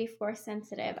was gonna be force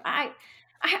sensitive. I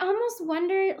almost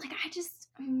wonder, like, I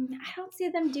don't see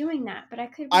them doing that, but I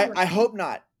could be I wrong. hope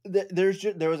not. There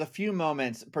was a few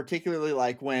moments, particularly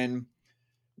like when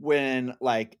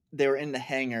like they were in the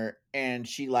hangar and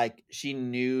she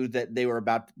knew that they were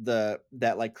about that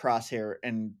like Crosshair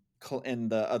and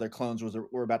the other clones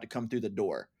were about to come through the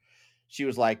door. She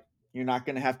was like, "You're not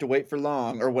going to have to wait for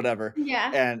long," or whatever,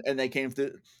 Yeah. and they came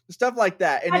through stuff like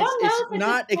that, and I don't it's know if it's a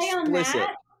not play on explicit.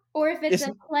 that or if it's It's a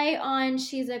play on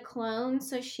she's a clone,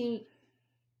 so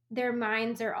their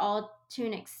minds are all, to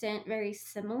an extent, very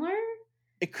similar.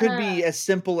 It could Uh, be as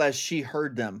simple as she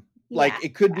heard them. yeah, Like,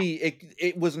 it could be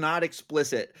it was not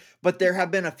explicit, but there yeah,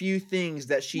 have been a few things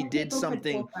that that people could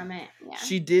pull from it, yeah.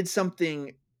 she did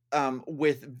something,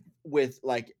 with,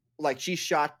 like, she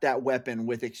shot that weapon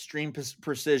with extreme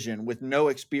precision, with no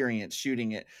experience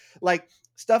shooting it. Like,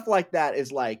 stuff like that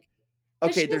is like,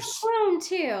 But okay, she's a there's clone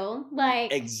too,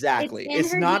 like, it's exactly. in It's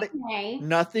her not DNA.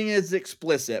 nothing is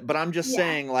explicit, but I'm just Yeah,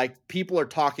 saying, like, people are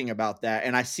talking about that,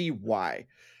 and I see why.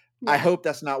 I yeah, hope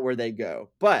that's not where they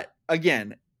go. But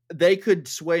again, they could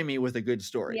sway me with a good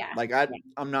story. yeah, Like yeah.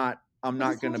 I'm We'll not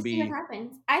just have gonna to see what be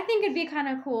happens. I think it'd be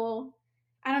kinda cool.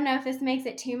 I don't know if this makes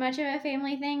it too much of a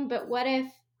family thing, but what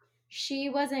if she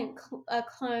wasn't a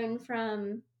clone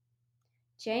from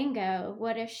Django?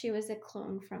 What if she was a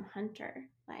clone from Hunter?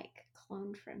 Like,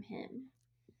 cloned from him.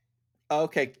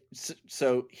 okay.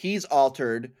 So he's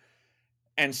altered,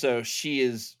 and so she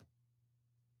is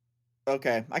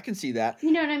okay. I can see that.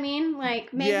 You know what I mean?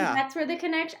 Like, maybe Yeah. that's where the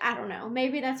connection, I don't know.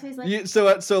 Maybe that's why he's like,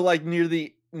 So like near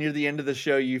the end of the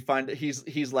show, you find that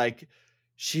he's like,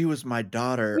 she was my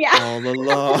daughter yeah. all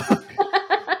along.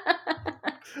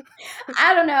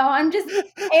 I don't know.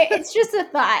 It's just a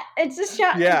thought. It's a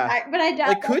shot in the Yeah, dark, but I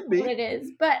doubt it that's could what be. it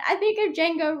is. But I think of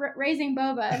Django raising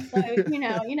Boba, so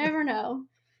you never know.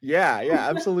 Yeah, yeah,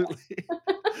 absolutely.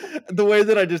 The way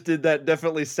that I just did that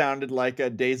definitely sounded like a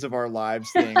Days of Our Lives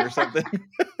thing or something.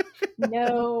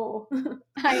 No,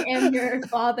 I am your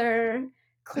father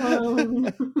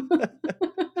clone.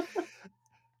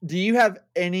 Do you have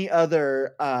any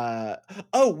other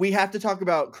oh, we have to talk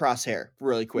about Crosshair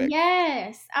really quick.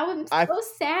 Yes, I was I so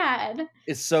sad.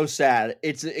 It's so sad.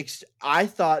 I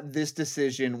thought this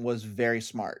decision was very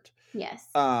smart. Yes,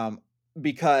 Um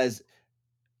because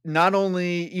not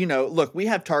only, look, we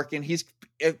have Tarkin.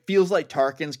 It feels like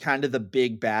Tarkin's kind of the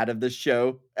big bad of the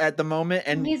show at the moment,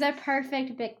 and he's a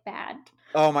perfect big bad.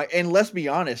 oh my, and let's be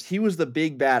honest, he was the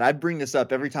big bad. I bring this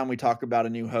up every time we talk about A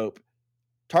New Hope.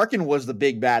 Tarkin was the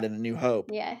big bad in A New Hope.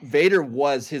 Yes, Vader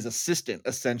was his assistant,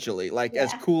 essentially. Like,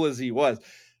 as yeah, cool as he was,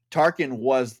 Tarkin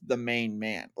was the main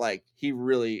man. Like, he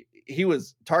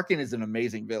was. Tarkin is an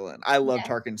amazing villain. I love yes,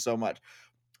 Tarkin so much.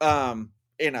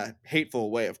 In a hateful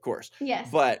way, of course. yes,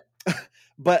 But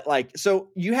but like,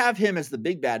 so you have him as the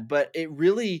big bad, but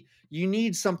you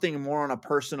need something more on a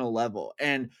personal level.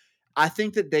 And I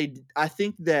think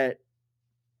that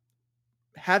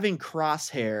having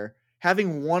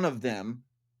one of them,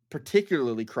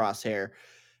 particularly Crosshair,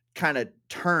 kind of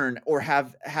turn or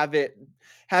have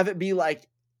it be like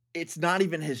it's not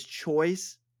even his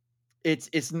choice.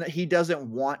 He doesn't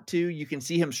want to. You can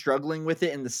see him struggling with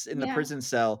it in the yeah, prison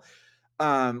cell.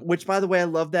 Which, by the way, I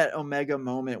love that Omega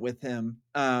moment with him,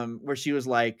 where she was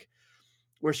like,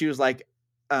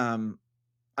 um,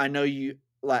 I know you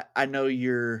like I know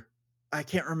you're I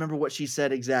can't remember what she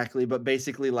said exactly, but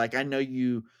basically like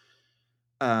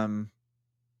um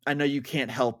I know you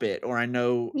can't help it, or I yeah,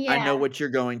 know what you're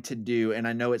going to do, and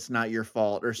I know it's not your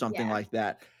fault, or something yeah, like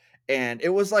that. And it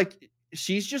was like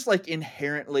she's just like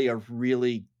inherently a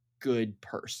really good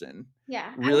person,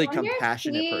 yeah. I really wonder if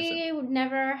compassionate person. she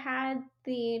never had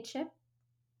the chip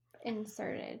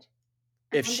inserted.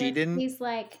 I If wonder she if didn't, he's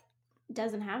like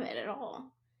doesn't have it at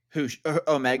all.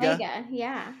 Omega? Omega,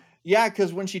 yeah. Yeah,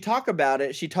 because when she talked about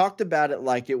it, she talked about it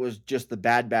like it was just the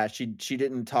Bad Batch. She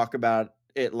didn't talk about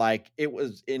it like it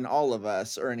was in all of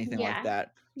us or anything like Yeah.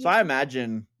 that. So Yeah.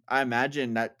 I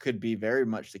imagine that could be very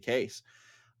much the case.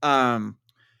 Um,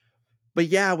 but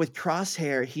yeah, with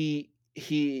Crosshair, he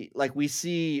like we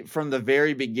see from the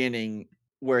very beginning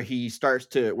where he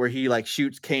like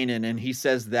shoots Kanan and he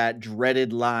says that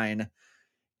dreaded line,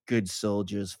 "Good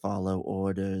soldiers follow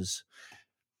orders."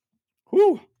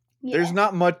 Whew. Yeah.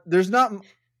 There's not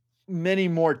many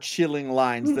more chilling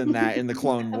lines than that in the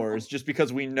Clone No. Wars, just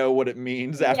because we know what it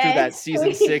means after that Yes, season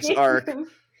we 6 arc. do.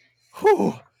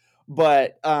 Whew.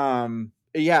 But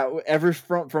yeah, ever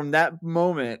from that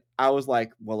moment, I was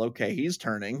like, well, okay, he's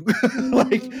turning.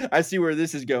 Like, Mhm. I see where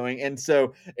this is going. And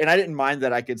I didn't mind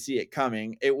that I could see it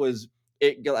coming. It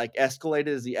like escalated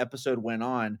as the episode went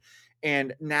on.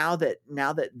 And now that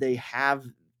they have,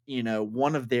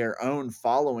 one of their own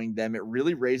following them, it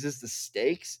really raises the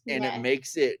stakes and it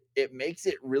Yes. makes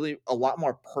it really a lot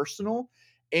more personal.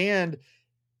 And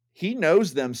he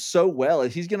knows them so well.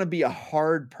 He's gonna be a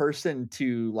hard person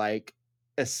to, like,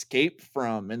 escape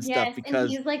from and stuff Yes, and because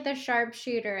he's like the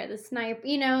sharpshooter, the sniper,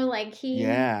 like he's the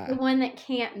yeah, one that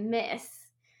can't miss,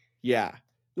 yeah.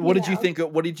 you know? What did you think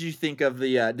of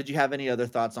did you have any other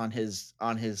thoughts on his,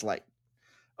 like,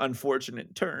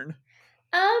 unfortunate turn?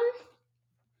 Um,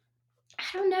 I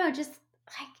don't know, just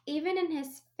like even in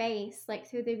his face, like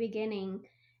through the beginning,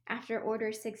 after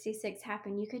Order 66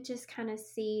 happened, you could just kind of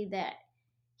see that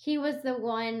he was the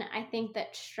one I think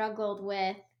that struggled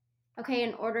with, okay,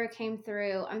 an order came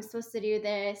through. I'm supposed to do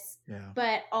this, Yeah.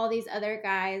 but all these other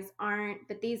guys aren't,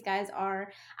 but these guys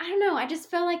are. I don't know. I just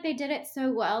felt like they did it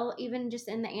so well, even just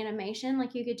in the animation.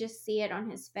 Like you could just see it on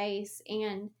his face.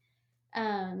 And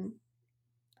um,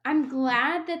 I'm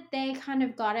glad that they kind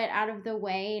of got it out of the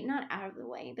way. Not out of the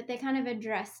way, but they kind of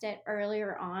addressed it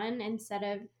earlier on instead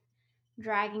of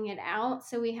dragging it out.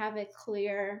 So we have a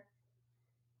clear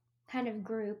kind of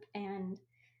group and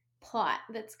plot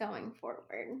that's going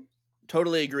forward.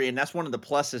 Totally agree, and that's one of the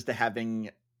pluses to having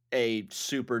a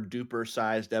super duper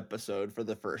sized episode for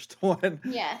the first one.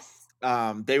 Yes.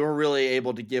 They were really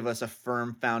able to give us a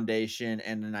firm foundation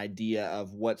and an idea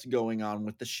of what's going on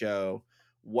with the show,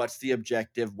 what's the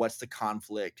objective, what's the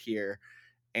conflict here,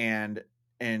 and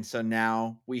so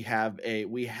now we have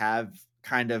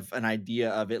kind of an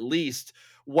idea of at least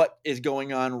what is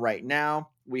going on right now.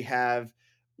 We have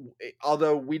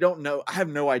although we don't know, I have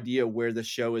no idea where the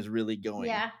show is really going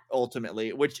Yeah.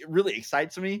 ultimately, which really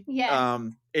excites me.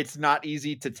 Yes. It's not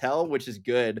easy to tell, which is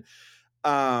good.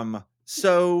 I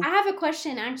So have a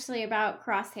question actually about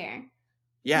Crosshair.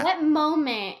 yeah. What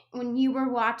moment when you were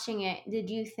watching it did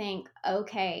you think,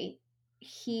 okay,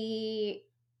 he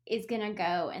is going to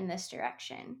go in this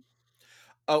direction?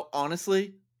 Oh,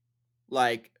 honestly,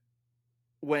 like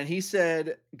when he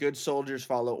said good soldiers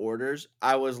follow orders,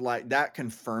 I was like, that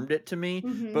confirmed it to me. But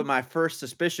Mhm. my first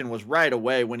suspicion was right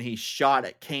away when he shot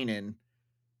at Kanan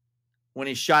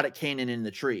in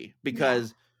the tree, Yeah.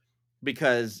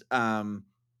 because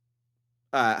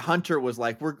Hunter was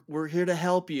like, we're here to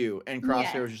help you, and Crosshair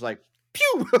Yes. was just like,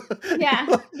 pew. Yeah.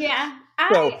 Yeah.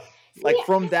 So, I see, like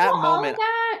from I saw that all of moment,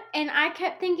 that and I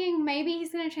kept thinking maybe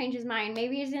he's going to change his mind.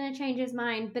 Maybe he's going to change his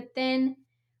mind. But then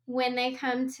when they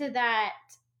come to that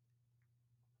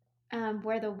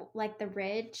where the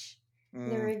ridge, the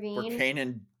where ravine.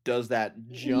 Kanan does that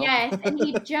jump. Yes, and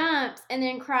he jumps, and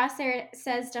then Crosshair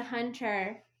says to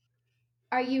Hunter,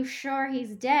 "Are you sure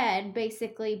he's dead?"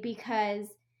 Basically, because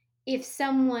if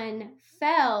someone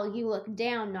fell, you look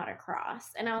down, not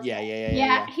across. And I was Yeah, like, yeah, yeah, yeah, "Yeah,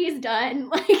 yeah, he's done.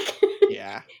 Like,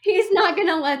 yeah, he's not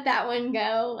gonna let that one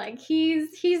go. Like,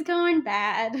 he's going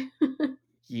bad."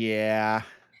 yeah.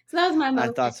 So that was my I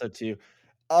moment. thought so too.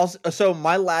 Also, so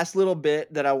my last little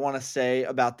bit that I want to say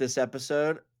about this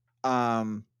episode,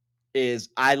 um, is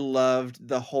I love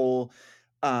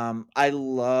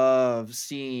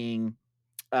seeing,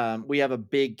 we have a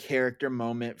big character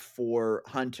moment for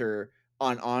Hunter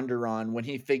on Onderon when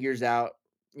he figures out,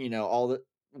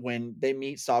 when they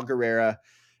meet Saw Gerrera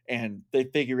and they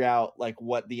figure out like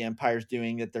what the Empire's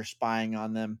doing, that they're spying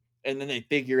on them, and then they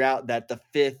figure out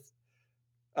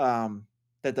um,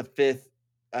 that the fifth,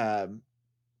 um,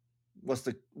 what's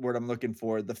the word I'm looking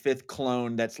for? The fifth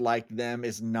clone that's like them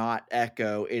is not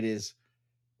Echo. It is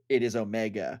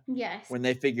Omega. Yes. When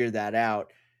they figure that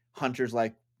out, Hunter's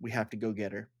like, we have to go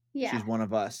get her. Yeah. She's one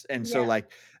of us. And so, Yeah.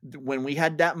 like, when we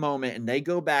had that moment and they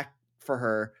go back for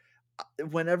her,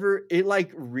 whenever it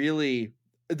like really,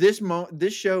 this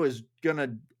show is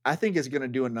gonna, I think is gonna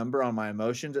do a number on my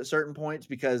emotions at certain points,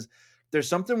 because there's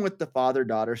something with the father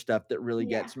daughter stuff that really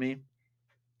Yeah. gets me.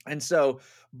 And so,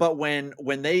 but when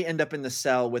they end up in the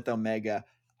cell with Omega,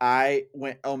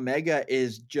 when Omega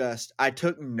is just, I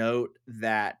took note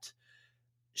that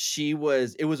it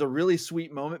was a really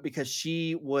sweet moment because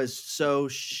she was so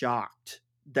shocked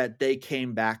that they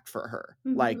came back for her.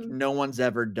 Like Mhm. no one's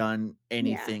ever done Yeah.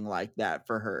 anything like that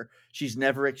for her. She's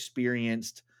never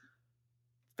experienced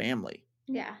family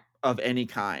Yeah. of any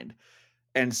kind.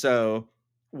 And so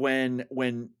when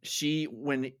she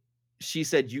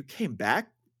said, "You came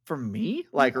back for me?"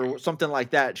 Like, Yeah. or something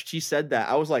like that. She said that.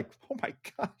 I was like, "Oh my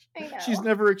gosh. I She's know.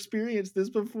 never experienced this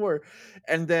before."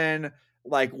 And then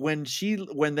like when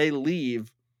they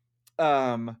leave,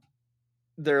 um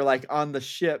they're like on the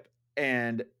ship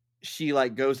and she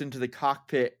like goes into the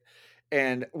cockpit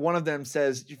and one of them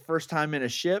says, "First time in a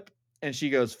ship?" And she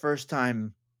goes, "First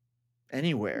time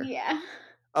anywhere." Yeah.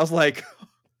 I was like,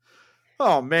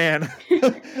 "Oh man."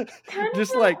 Kind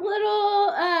Just of like a little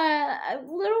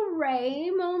Ray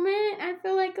moment, I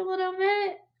feel like a little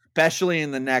bit. especially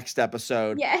in the next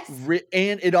episode. Yes.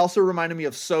 And it also reminded me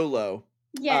of Solo.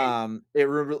 Yes. It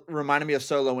reminded me of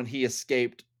Solo when he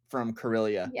escaped from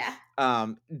Corellia. Yeah.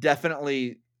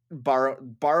 Definitely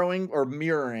borrowing or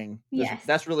mirroring. Yes.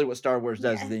 That's really what Star Wars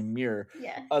does, is Yes. they mirror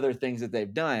Yes. other things that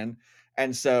they've done.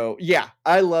 And so, yeah,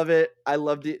 I love it. I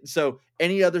loved it. So,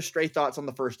 any other stray thoughts on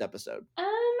the first episode?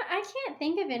 I can't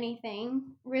think of anything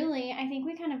really. I think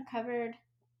we kind of covered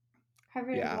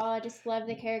it Yeah. all. I just love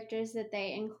the characters that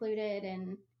they included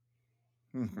and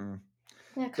hmm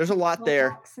the There's a lot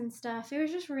there. callbacks and stuff. It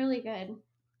was just really good.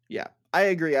 Yeah, I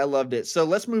agree. I loved it. So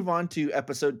let's move on to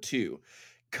episode 2,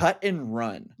 Cut and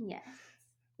Run. Yes.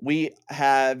 We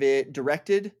have it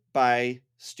directed by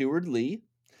Stuart Lee.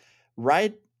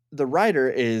 Right, the writer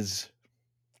is,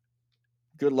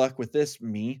 good luck with this,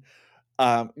 me.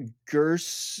 Um,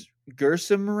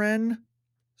 Gursimran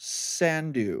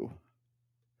Sandhu.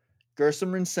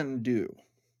 Gursimran Sandhu.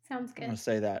 Sounds I'm gonna good.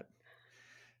 say that.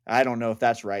 I don't know if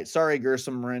that's right. Sorry,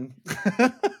 Gursimran.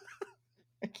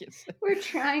 I can't say. We're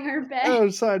trying our best. Oh,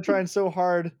 so I'm trying so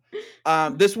hard.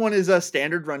 This one is a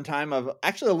standard runtime of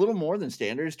actually a little more than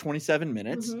standard. It's 27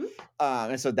 minutes. Hmm.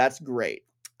 And so that's great.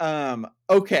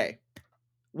 Okay.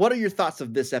 What are your thoughts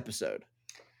of this episode?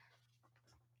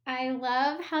 I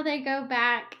love how they go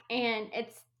back and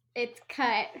it's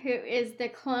Cut who is the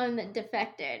clone that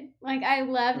defected. Like I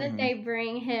love that hmm they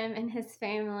bring him and his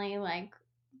family like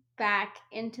back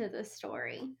into the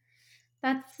story.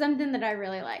 That's something that I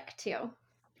really like too.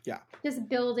 Yeah. Just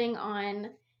building on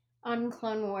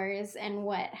Clone Wars and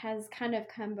what has kind of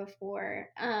come before.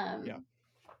 Yeah.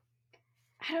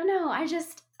 I don't know.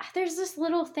 There's just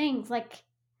little things like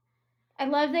I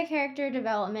love the character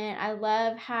development. I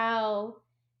love how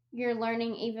you're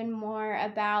learning even more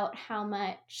about how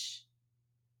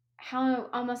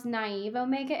almost naive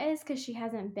Omega is because she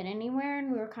hasn't been anywhere.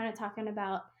 And we were kind of talking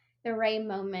about the Ray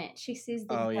moment. She sees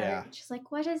the Oh dirt. yeah. She's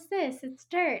like, "What is this? It's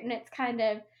dirt." And it's kind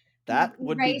of That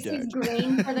would be Ray sees dirt.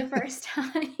 green for the first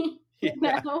time, you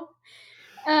Yeah. know?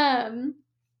 Um,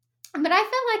 but I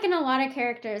feel like in a lot of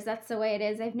characters, that's the way it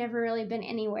is. They've never really been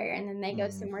anywhere, and then they go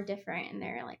Mhm. somewhere different, and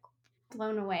they're like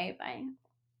blown away by.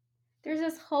 There's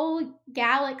this whole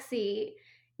galaxy,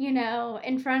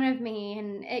 in front of me,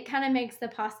 and it kind of makes the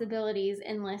possibilities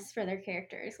endless for their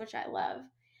characters, which I love.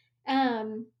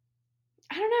 Um,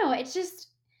 I don't know. It's just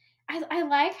I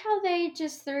like how they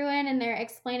just threw in and they're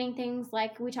explaining things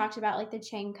like we talked about, like the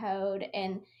chain code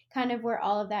and kind of where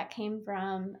all of that came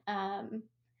from.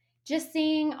 Just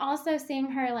seeing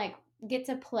her like get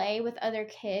to play with other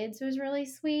kids was really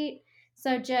sweet.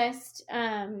 So just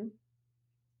I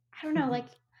don't know, like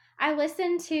I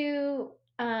listened to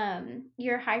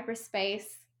your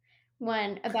hyperspace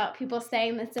one about people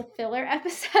saying it's a filler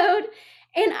episode,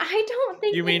 and I don't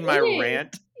think You mean it my is.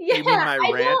 rant? Yeah, You mean my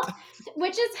I rant? don't,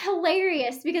 which is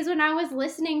hilarious because when I was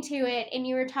listening to it and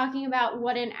you were talking about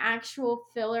what an actual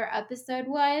filler episode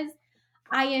was,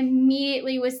 I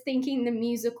immediately was thinking the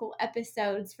musical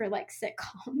episodes for like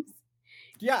sitcoms.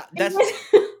 Yeah, And that's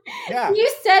yeah.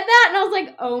 you said that, and I was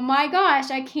like, "Oh my gosh,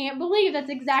 I can't believe that's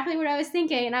exactly what I was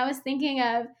thinking." And I was thinking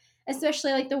of,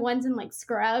 especially like the ones in like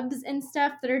Scrubs and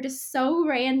stuff that are just so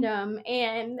random,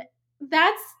 and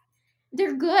that's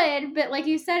they're good, but like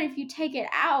you said, if you take it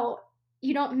out,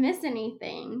 you don't miss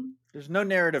anything. There's no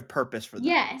narrative purpose for them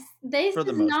Yes, this for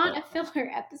the is most not part. a filler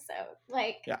episode.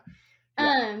 Like Yeah.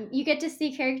 Yeah. you get to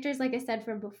see characters, like I said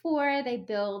from before. They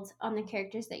build on the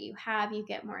characters that you have. You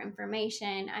get more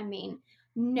information. I mean,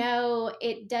 no,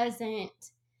 it doesn't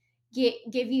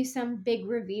give you some big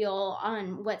reveal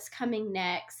on what's coming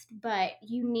next, but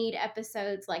you need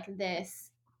episodes like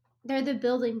this. They're the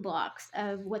building blocks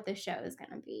of what the show is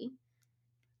going to be.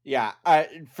 Yeah.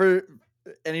 For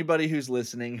anybody who's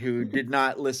listening who did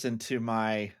not listen to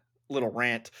my little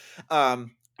rant, and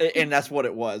that's what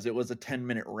it was. It was a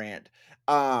 10-minute rant.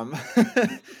 Um,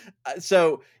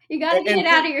 so, You got to get and it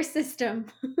out of your system.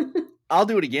 I'll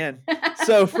do it again.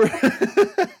 So for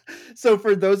so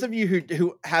for those of you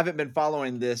who haven't been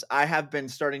following this, I have been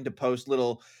starting to post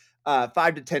little 5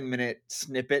 to 10 minute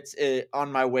snippets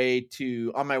on my way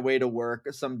to work.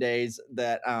 Some days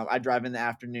that I drive in the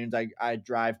afternoons, I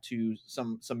drive to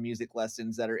some music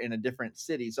lessons that are in a different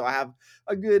city, so I have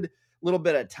a good little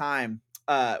bit of time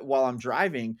while I'm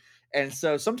driving. And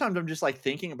so sometimes I'm just like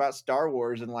thinking about Star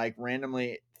Wars and like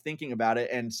randomly thinking about it.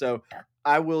 And so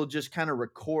I will just kind of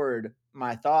record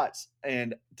my thoughts.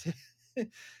 And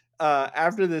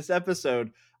after this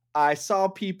episode, I saw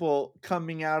people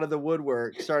coming out of the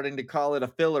woodwork starting to call it a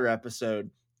filler episode.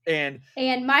 And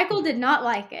And Michael did not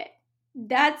like it.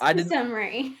 That's I the didn't,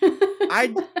 summary.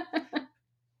 I,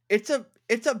 it's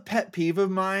a pet peeve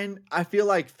of mine. I feel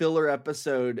like filler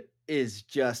episode is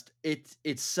just it's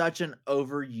such an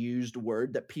overused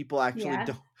word that people actually Yeah.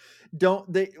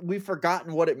 we've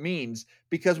forgotten what it means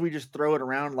because we just throw it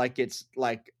around like it's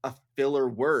like a filler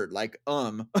word, like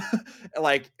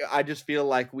like I just feel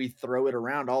like we throw it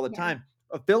around all the Yeah. time.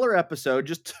 A filler episode,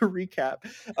 just to recap,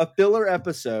 a filler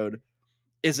episode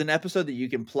is an episode that you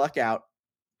can pluck out,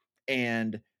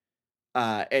 and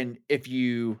if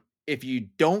you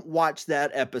don't watch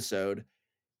that episode,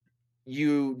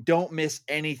 you don't miss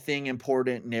anything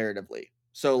important narratively.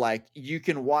 So like you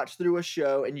can watch through a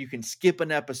show and you can skip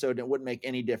an episode and it wouldn't make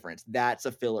any difference. That's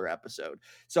a filler episode.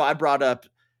 So I brought up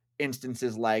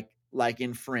instances like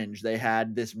in Fringe, they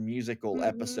had this musical Mhm.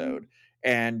 episode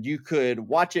and you could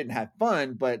watch it and have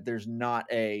fun, but there's not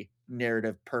a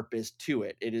narrative purpose to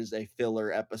it. It is a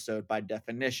filler episode by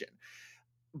definition.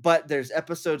 But there's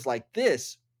episodes like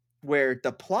this where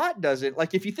the plot doesn't,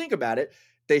 like, if you think about it,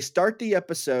 they start the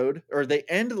episode or they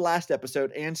end the last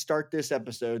episode and start this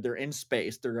episode. They're in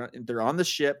space. They're on the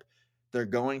ship. They're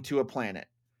going to a planet.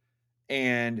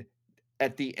 And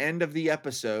at the end of the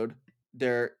episode,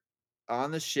 they're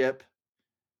on the ship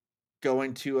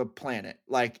going to a planet.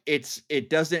 Like it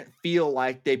doesn't feel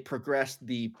like they progressed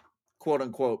the quote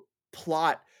unquote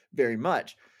plot very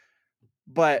much.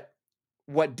 But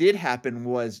what did happen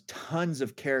was tons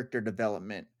of character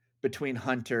development between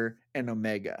Hunter and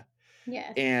Omega.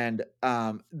 Yes. And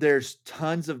there's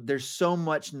so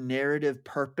much narrative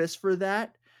purpose for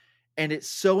that. And it's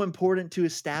so important to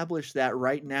establish that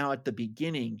right now at the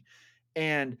beginning.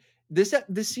 And this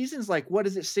season's like, what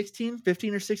is it, 16,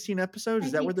 15 or 16 episodes? I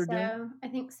Is that what think they're doing? so. I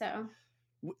think so.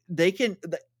 They can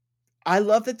I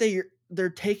love that they're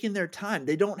taking their time.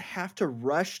 They don't have to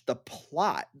rush the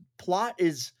plot. Plot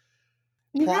is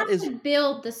You plot have is to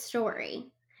build the story.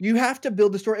 You have to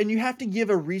build the story and you have to give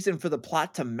a reason for the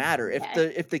plot to matter. Yes.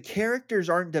 If the characters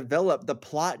aren't developed, the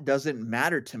plot doesn't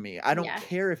matter to me. I don't Yeah.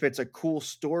 care if it's a cool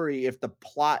story if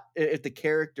the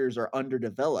characters are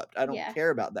underdeveloped. I don't Yeah.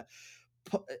 care about that.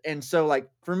 And so like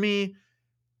for me,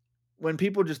 when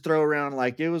people just throw around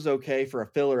like it was okay for a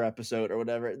filler episode or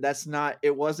whatever,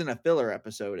 it wasn't a filler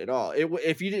episode at all.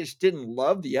 If you just didn't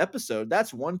love the episode,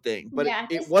 that's one thing, but Yeah.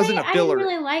 it Just say wasn't a I didn't filler.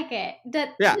 really like it.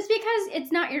 That Yeah, just because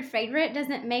it's not your favorite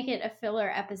doesn't make it a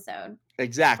filler episode. I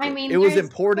exactly. mean, It was there's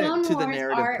important Clone to the Wars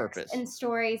narrative arcs purpose. and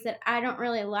stories that I don't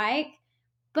really like,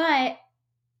 but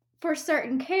for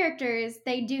certain characters,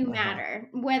 they do Uh-huh. matter.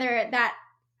 Whether that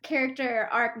character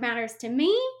arc matters to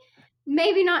me,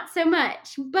 maybe not so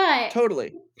much, but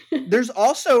Totally. There's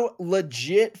also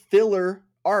legit filler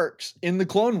arcs in the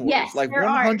Clone Wars. yes, Like there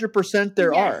are. 100%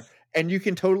 there Yes, are. And you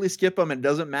can totally skip them and it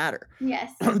doesn't matter.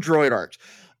 yes. Droid arcs.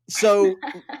 So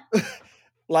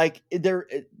like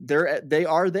they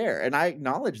are there and I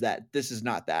acknowledge that this is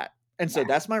not that. And so Yeah.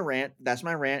 that's my rant. That's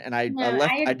my rant and No,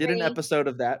 I I did an agree. episode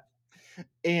of that.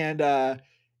 And It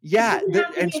yeah, doesn't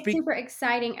have to and be a speak super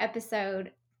exciting episode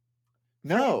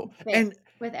for it no. to fit And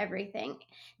with everything.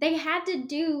 They had to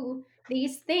do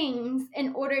these things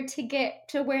in order to get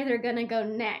to where they're gonna go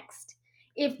next.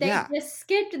 If they yeah. just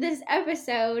skipped this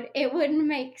episode, it wouldn't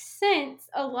make sense.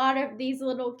 A lot of these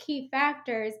little key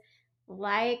factors,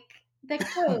 like the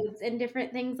codes and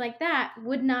different things like that,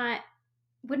 wouldn't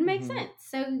make Mhm. sense.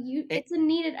 So it's a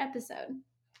needed episode.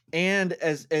 And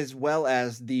as well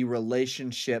as the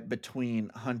relationship between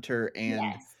Hunter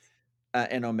Yes.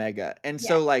 and Omega. And Yes.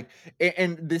 so like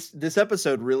and this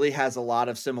episode really has a lot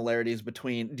of similarities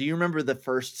between. Do you remember the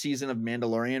first season of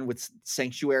Mandalorian with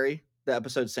Sanctuary? The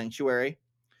episode Sanctuary?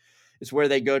 It's where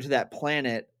they go to that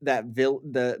planet, that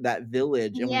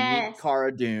village, and we meet Yes.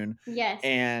 Cara Dune. Yes.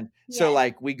 And so Yes.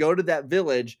 like we go to that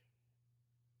village,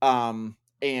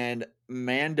 and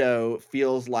Mando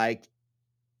feels like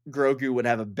Grogu would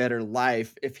have a better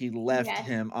life if he left Yes.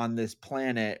 him on this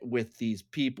planet with these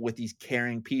people, with these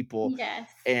caring people,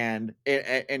 Yes. and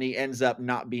he ends up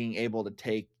not being able to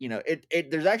take,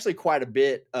 there's actually quite a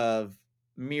bit of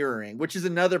mirroring, which is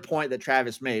another point that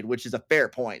Travis made, which is a fair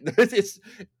point.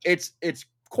 It's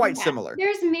quite Yeah. similar.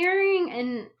 There's mirroring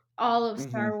in all of Mhm.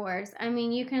 Star Wars. I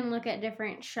mean, you can look at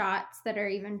different shots that are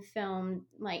even filmed,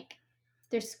 like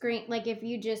their screen, like if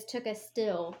you just took a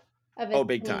still of a Oh,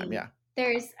 big time, scene, yeah.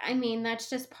 I mean, that's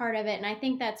just part of it. And I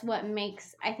think that's what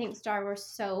makes, I think, Star Wars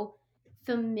so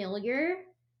familiar,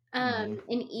 Mhm.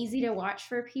 and easy to watch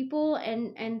for people.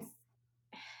 And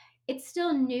it's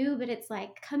still new, but it's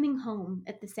like coming home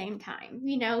at the same time,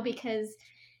 because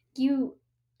you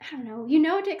I don't know, you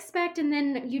know what to expect and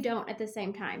then you don't at the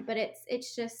same time. But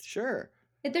it's just Sure.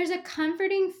 there's a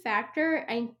comforting factor,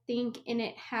 I think, in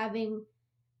it having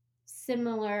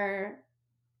similar,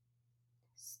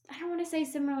 I don't want to say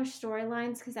similar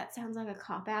storylines because that sounds like a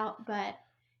cop out, but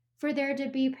for there to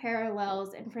be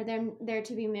parallels and for them there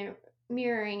to be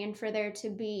mirroring and for there to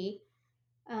be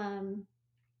um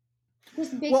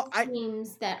just big Well, I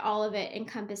themes that all of it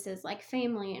encompasses, like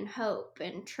family and hope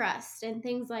and trust and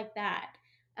things like that.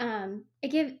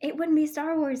 It wouldn't be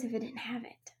Star Wars if it didn't have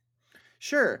it.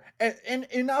 Sure, and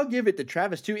I'll give it to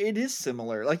Travis too. It is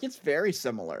similar, like it's very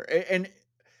similar, and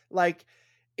like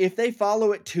if they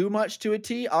follow it too much to a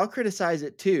T, I'll criticize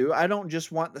it too. I don't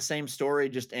just want the same story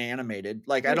just animated.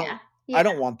 Like Yeah, I yeah,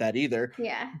 don't want that either.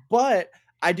 yeah. But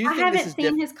I do I think this haven't is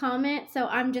seen his comment, so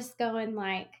I'm just going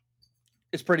like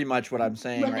it's pretty much what I'm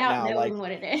saying right without now. knowing Like,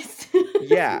 what it is.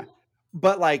 yeah,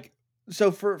 but like,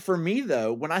 so for me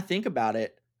though, when I think about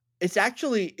it, it's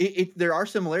actually there are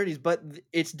similarities, but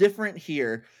it's different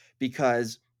here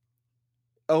because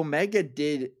Omega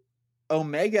did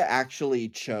Omega actually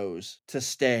chose to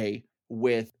stay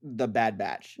with the Bad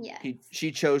Batch. Yes.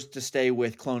 She chose to stay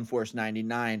with Clone Force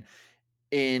 99.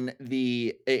 In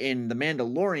the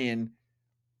Mandalorian,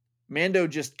 Mando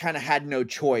just kind of had no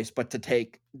choice but to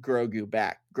take Grogu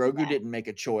back. Grogu Yeah, didn't make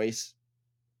a choice.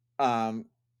 Um,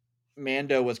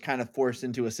 Mando was kind of forced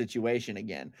into a situation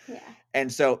again. yeah,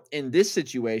 And so in this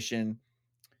situation,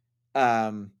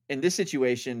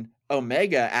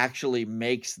 Omega actually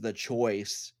makes the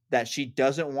choice that she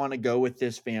doesn't want to go with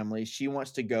this family. She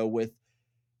wants to go with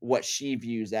what she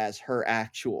views as her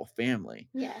actual family.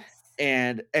 yes.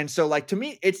 And so like to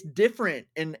me it's different,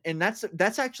 and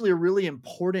that's actually a really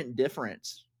important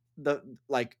difference. The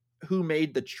like who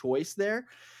made the choice there,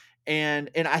 and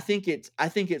I think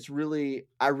it's really,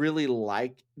 I really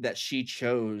like that she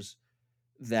chose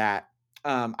that.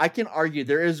 I can argue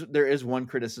there is one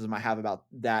criticism I have about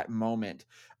that moment.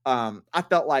 I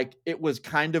felt like it was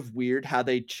kind of weird how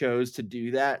they chose to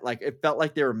do that. Like it felt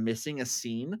like they were missing a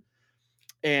scene.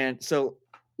 And so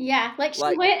Yeah, like she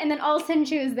like went and then all of a sudden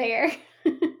she was there.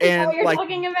 Is that what and you're like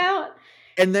talking about?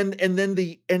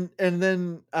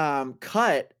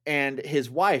 Cut and his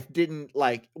wife didn't,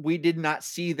 like, we did not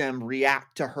see them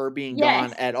react to her being Yes,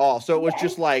 gone at all. So it was yes,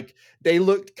 just like they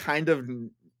looked kind of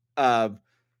uh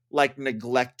like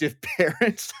neglective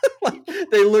parents. Like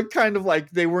they looked kind of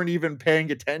like they weren't even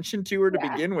paying attention to her to yeah,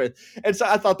 begin with. And so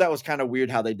I thought that was kind of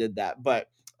weird how they did that.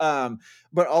 Um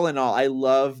but all in all, I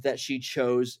love that she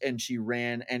chose and she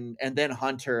ran, and then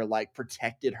Hunter like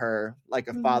protected her like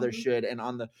a father mhm, should. And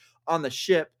on the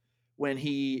ship, when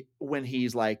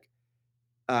he's like,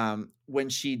 when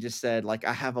she just said like,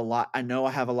 I know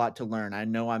I have a lot to learn. I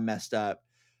know I messed up,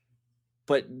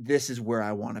 but this is where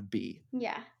I want to be.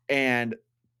 yeah, And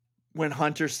when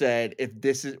Hunter said, if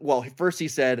this is, well, first he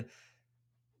said,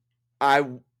 I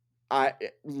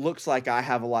it looks like I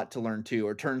have a lot to learn too,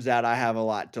 or turns out I have a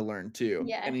lot to learn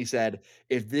too. And yes, he said,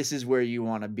 if this is where you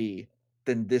want to be,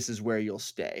 then this is where you'll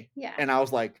stay. yeah. And I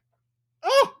was like,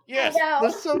 oh I yes, know.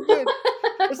 that's so good.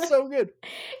 That's so good.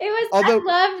 I Although,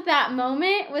 loved that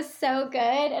moment. It was so good.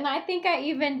 And I think I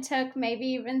even took maybe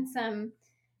even some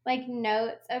like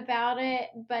notes about it.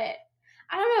 But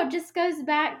I don't know, it just goes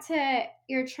back to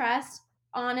your trust,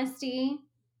 honesty,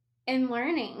 and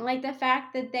learning. Like the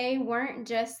fact that they weren't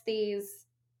just these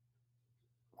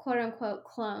quote unquote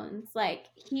clones. Like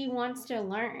he wants to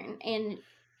learn and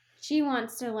she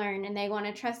wants to learn and they want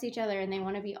to trust each other and they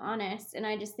want to be honest. And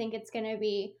I just think it's going to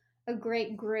be a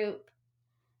great group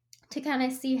to kind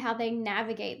of see how they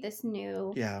navigate this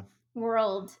new yeah.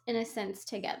 world in a sense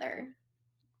together.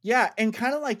 Yeah, and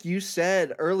kinda like you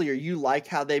said earlier, you like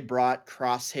how they brought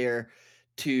Crosshair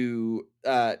to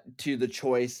the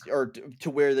choice, or to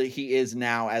where that he is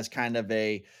now as kind of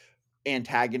a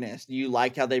antagonist. You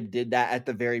like how they did that at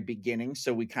the very beginning,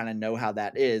 so we kind of know how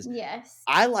that is. Yes.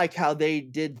 I like how they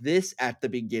did this at the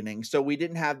beginning, so we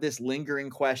didn't have this lingering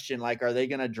question like, are they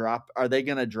gonna drop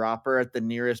her at the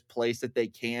nearest place that they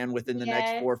can within the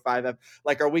next Yes. 4 or 5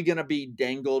 like, are we gonna be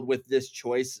dangled with this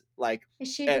choice, like,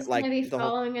 Is she at, just gonna like, be the whole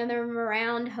following them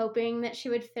around hoping that she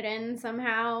would fit in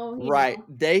somehow, you Right. know?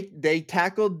 They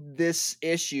tackled this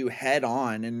issue head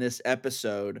on in this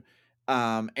episode,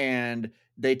 and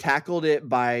they tackled it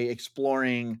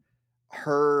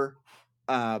her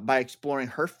by exploring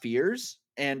her fears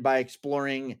and by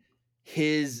exploring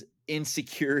his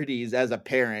insecurities as a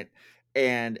parent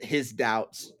and his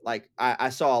doubts. Like, I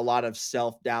saw a lot of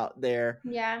self-doubt there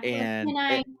Yeah, like, and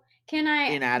can I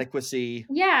inadequacy.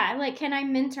 yeah, like, can I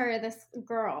mentor this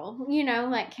girl? You know,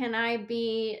 like, can I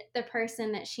be the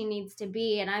person that she needs to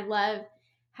be? And I love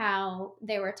how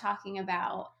they were talking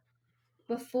about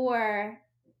before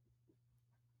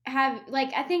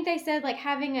I think they said, like,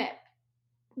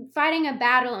 fighting a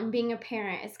battle and being a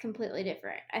parent is completely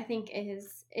different. I think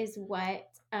is what,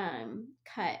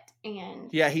 Cut and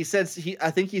Yeah, he said he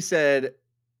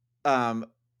um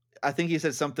I think he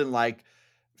said something like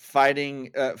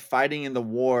fighting in the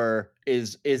war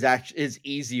is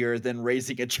easier than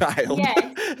raising a child.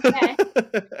 yes, yes.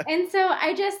 And so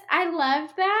I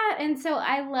love that, and so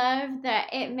I love that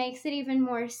it makes it even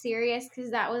more serious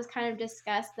because that was kind of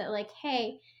discussed that, like,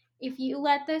 hey, if you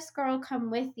let this girl come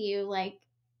with you, like,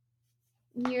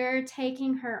 you're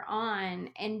taking her on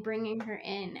and bringing her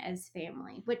in as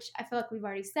family, which I feel like we've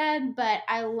already said, but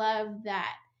I love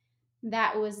that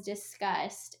that was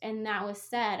discussed and that was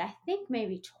said, I think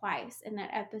maybe twice in that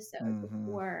episode Mhm.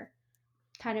 before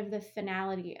kind of the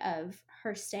finality of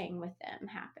her staying with them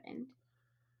happened.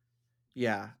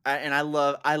 Yeah, and I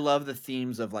love the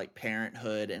themes of, like,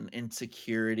 parenthood and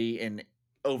insecurity and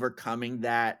overcoming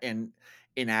that and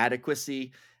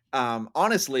inadequacy.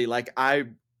 Honestly, like, I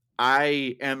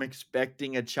am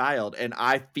expecting a child, and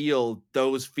I feel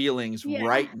those feelings Yeah.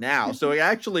 right now, so it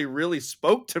actually really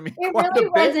spoke to me It quite a really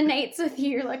bit. Resonates with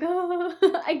you. You're like,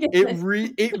 "Oh, I get this."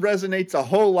 It resonates a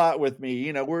whole lot with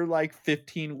me. We're, like,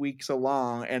 15 weeks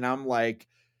along, and I'm like,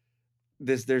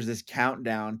 there's this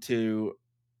countdown to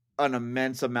an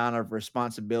immense amount of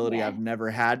responsibility Yes. I've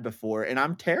never had before, and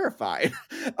I'm terrified.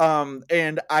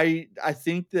 And I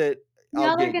think that I'll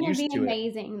Y'all are get gonna be used to it.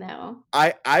 amazing, though.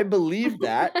 I believe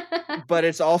that, but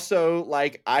it's also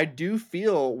like I do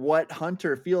feel what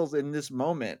Hunter feels in this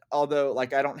moment, although,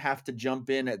 like, I don't have to jump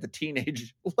in at the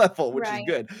teenage level, which is Right.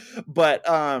 good. But,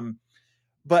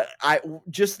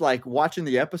 just, like, watching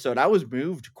the episode, I was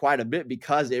moved quite a bit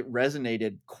because it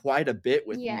resonated quite a bit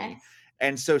with me, Yes.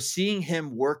 and so seeing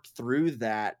him work through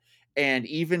that, and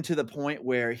even to the point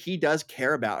where he does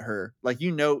care about her, like,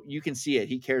 you can see it,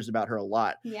 he cares about her a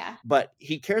lot, Yeah. but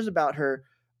he cares about her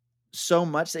so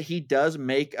much that he does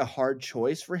make a hard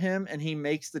choice for him, and he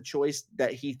makes the choice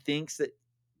that he thinks that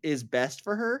is best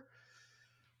for her,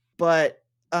 but,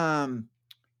 um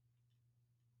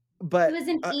It but, was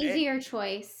an eh easier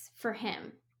choice for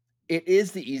him. it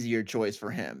is the easier choice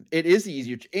for him. It is the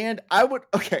easier ch and I would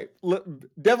okay, look,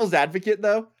 devil's advocate,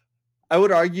 though, I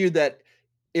would argue that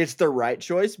it's the right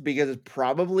choice because it's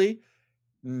probably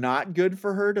not good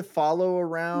for her to follow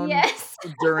around Yes.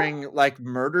 during, like,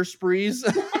 murder sprees.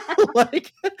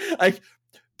 Like like,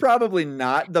 probably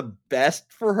not the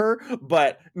best for her,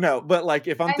 but no, but, like,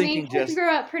 if I'm I mean, thinking kids just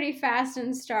grow up pretty fast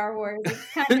in Star Wars. It's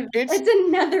kind of it's it's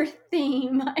another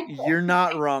theme, I you're will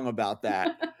not wrong about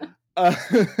that. Uh,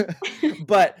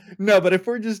 but no, but if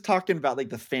we're just talking about, like,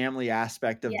 the family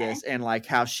aspect of Yeah, this and, like,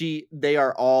 how they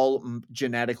are all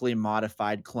genetically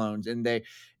modified clones,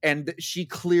 and she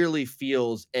clearly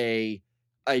feels a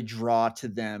draw to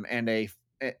them and a,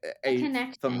 a a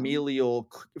connection. familial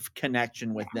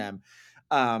connection with Yeah, them.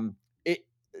 Um, it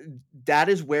that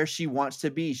is where she wants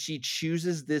to be. She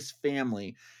chooses this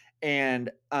family. And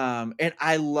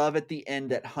I love at the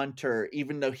end that Hunter,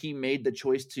 even though he made the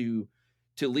choice to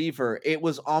leave her, it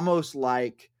was almost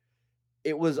like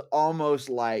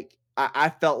I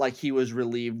felt like he was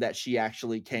relieved that she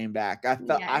actually came back. yes,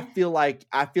 I feel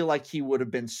like he would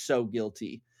have been so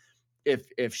guilty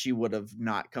if she would have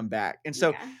not come back. And so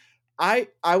yeah, I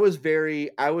was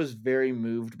very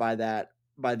moved by that,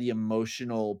 by the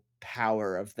emotional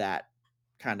power of that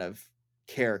kind of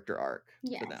character arc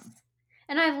for yes. them.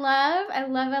 And I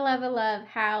love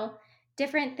how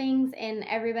different things in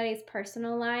everybody's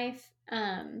personal life,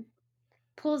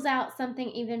 pulls out something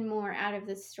even more out of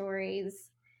the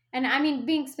stories. And I mean,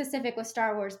 being specific with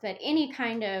Star Wars, but any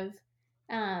kind of,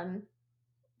 um,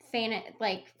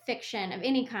 like fiction of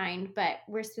any kind, but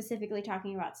we're specifically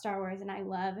talking about Star Wars, and I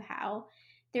love how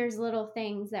there's little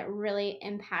things that really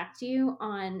impact you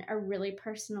on a really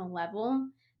personal level.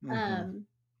 Mhm. Um,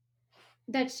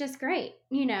 that's just great,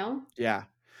 you know? Yeah.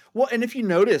 Well, and if you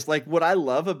notice, like, what I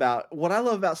love about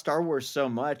Star Wars so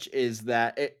much is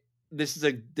that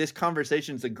this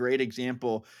conversation is a great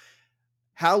example.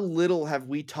 How little have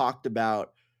we talked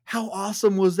about how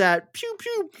awesome was that pew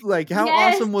pew, like, how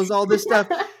Yes. awesome was all this stuff?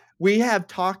 We have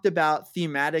talked about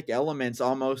thematic elements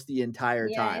almost the entire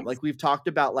time. Yes. Like, we've talked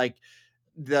about, like,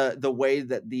 the way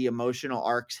that the emotional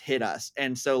arcs hit us,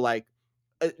 and so, like,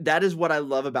 that is what I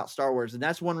love about Star Wars, and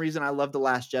that's one reason I love The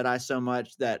Last Jedi so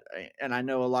much, and I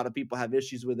know a lot of people have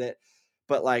issues with it,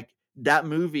 but, like, that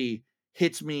movie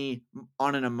hits me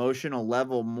on an emotional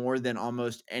level more than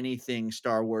almost anything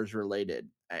Star Wars related,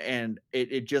 and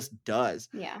it just does.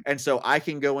 Yeah. And so I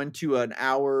can go into an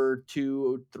hour,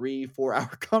 2, 3, 4 hour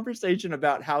conversation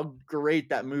about how great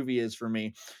that movie is for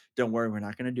me. Don't worry, we're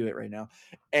not gonna do it right now.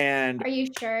 And Are you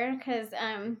sure? Because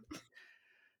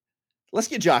let's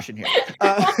get Josh in here.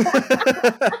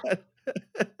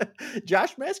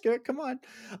 Josh Mesker, come on.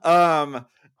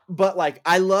 But like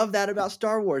I love that about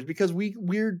Star Wars because we've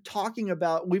been talking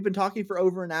for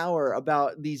over an hour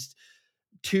about these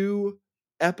 2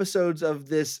 episodes of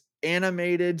this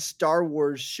animated Star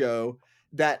Wars show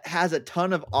that has a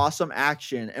ton of awesome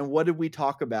action. And what did we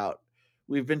talk about?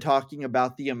 We've been talking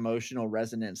about the emotional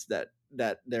resonance that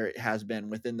there has been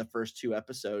within the first 2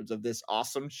 episodes of this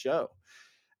awesome show.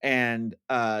 And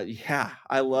yeah,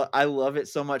 I love it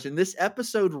so much. And this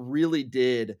episode really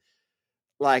did,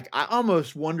 like, I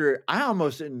almost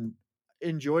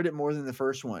enjoyed it more than the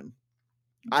first one.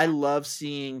 I love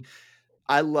seeing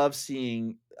I love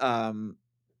seeing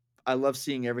I love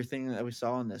seeing everything that we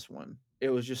saw in this one. It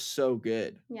was just so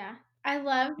good. yeah, I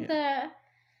love Yeah. the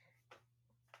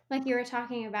like you were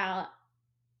talking about.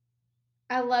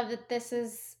 I love that this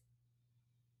is.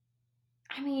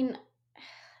 I mean,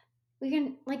 we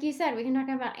can, like you said, we can talk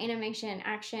about animation,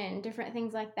 action, different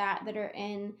things like that that are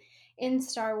in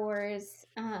Star Wars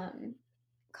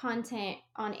content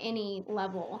on any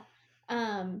level.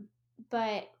 Um,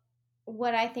 but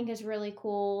what I think is really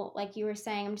cool, like you were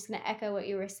saying, I'm just going to echo what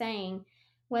you were saying,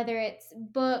 whether it's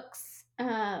books,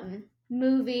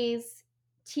 movies,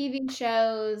 TV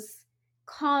shows,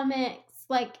 comics,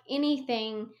 like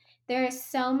anything, there is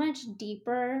so much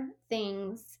deeper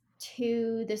things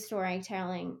to the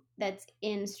storytelling that's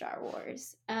in Star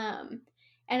Wars.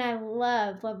 And I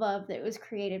love, love, love that it was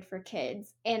created for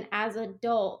kids. And as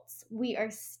adults, we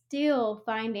are still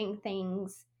finding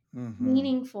things Mhm.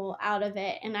 meaningful out of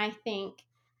it. And I think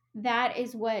that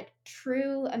is what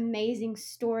true amazing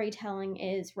storytelling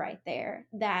is right there.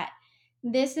 That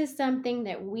this is something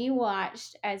that we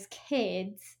watched as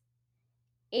kids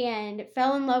and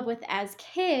fell in love with as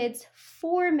kids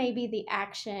for maybe the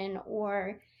action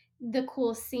or the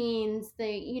cool scenes,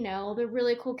 the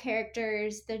really cool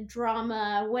characters, the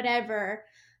drama, whatever.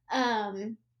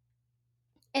 Um,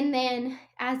 and then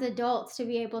as adults to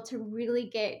be able to really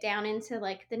get down into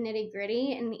like the nitty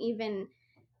gritty and even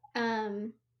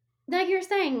um like you were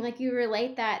saying, like you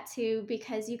relate that to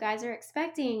because you guys are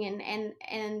expecting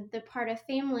and the part of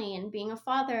family and being a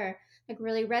father like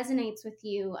really resonates with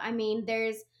you. I mean,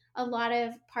 there's a lot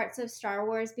of parts of Star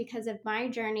Wars because of my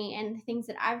journey and the things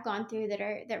that I've gone through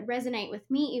that resonate with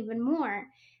me even more.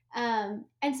 And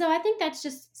so I think that's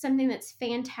just something that's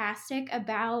fantastic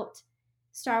about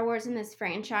Star Wars and this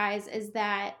franchise is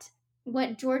that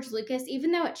what George Lucas,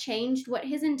 even though it changed what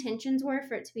his intentions were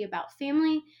for it to be about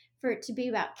family, for it to be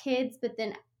about kids, but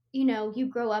then you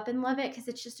grow up and love it because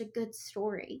it's just a good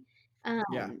story. Yeah.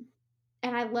 Um,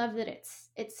 and I love that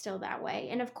it's still that way.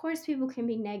 And of course, people can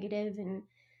be negative and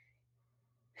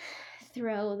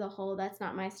throw the whole "that's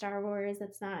not my Star Wars,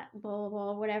 that's not blah blah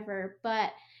blah," whatever.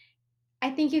 But I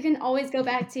think you can always go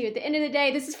back to at the end of the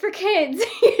day, this is for kids,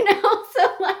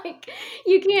 So like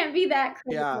you can't be that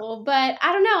Yeah. critical. But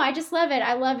I don't know, I just love it.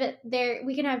 I love it. There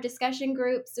we can have discussion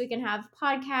groups, we can have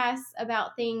podcasts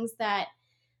about things that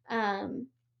um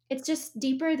it's just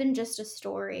deeper than just a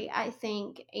story, I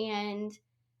think. And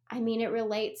I mean it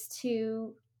relates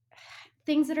to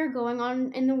things that are going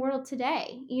on in the world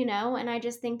today. And I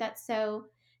just think that's so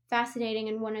fascinating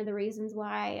and one of the reasons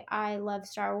why I love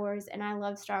Star Wars and I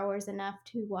love Star Wars enough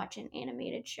to watch an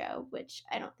animated show, which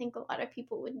I don't think a lot of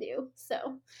people would do.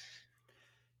 So,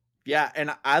 Yeah,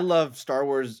 and I love Star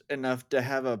Wars enough to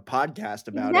have a podcast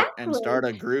about it and exactly. start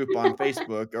a group on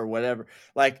Facebook or whatever.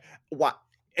 Like, what?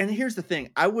 And here's the thing: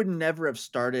 I would never have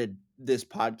started this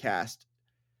podcast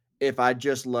if I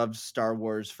just loved Star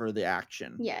Wars for the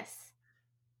action. Yes.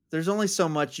 There's only so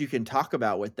much you can talk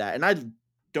about with that. And I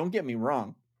don't get me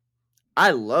wrong,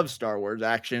 I love Star Wars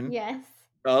action. Yes.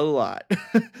 A lot.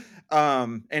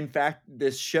 In fact,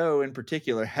 this show in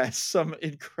particular has some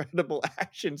incredible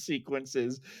action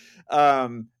sequences,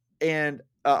 um, and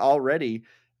already,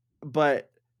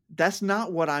 but that's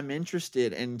not what I'm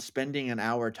interested in spending an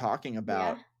hour talking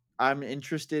about. Yeah. I'm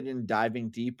interested in diving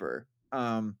deeper,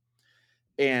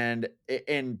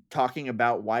 and talking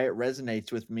about why it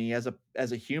resonates with me as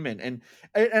a human. And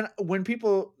when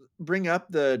people bring up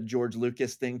the George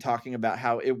Lucas thing talking about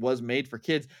how it was made for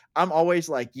kids, I'm always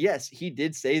like, yes, he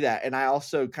did say that. And I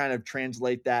also kind of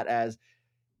translate that as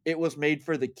it was made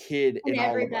for the kid And in all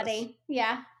of us. everybody.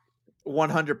 Yeah.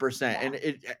 100%. Yeah.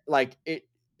 And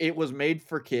it was made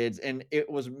for kids, and it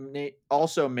was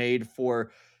also made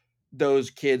for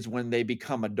those kids when they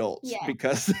become adults Yeah.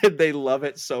 because they love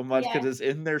it so much Yeah. because it's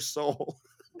in their soul.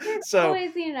 There's So,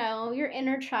 always, your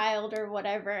inner child or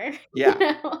whatever,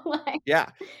 yeah, like yeah.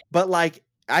 But, like,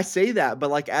 I say that,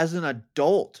 but, like, as an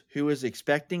adult who is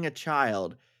expecting a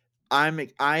child, I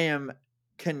am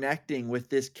connecting with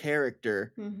this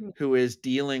character Mhm. who is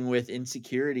dealing with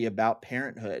insecurity about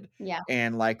parenthood Yeah.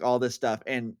 and, like, all this stuff,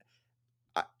 and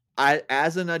I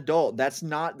as an adult, that's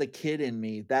not the kid in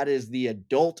me, that is the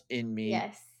adult in me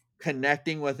Yes.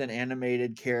 connecting with an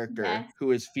animated character Yes.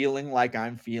 who is feeling like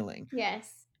I'm feeling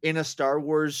Yes. in a Star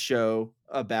Wars show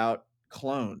about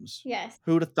clones. Yes.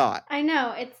 Who'da thought? I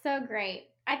know, it's so great.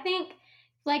 I think,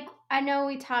 like, I know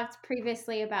we talked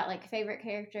previously about, like, favorite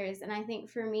characters, and I think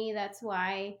for me, that's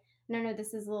why and I know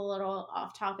this is a little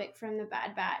off topic from The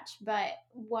Bad Batch, but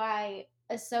why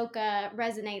Ahsoka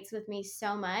resonates with me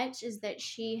so much is that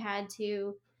she had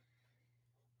to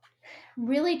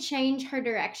really change her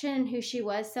direction and who she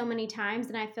was so many times.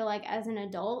 And I feel like as an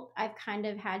adult, I've kind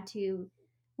of had to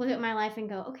look at my life and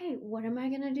go, okay, what am I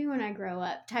going to do when I grow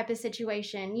up? Type of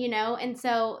situation, you know? And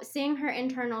so seeing her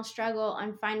internal struggle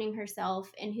on finding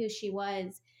herself and who she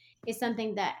was is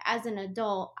something that as an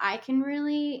adult, I can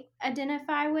really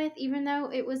identify with, even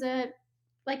though it was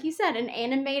like you said, an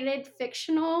animated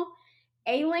fictional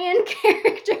alien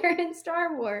character in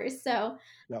Star Wars. So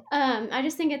Yep. I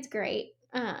just think it's great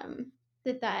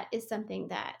that is something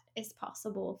that is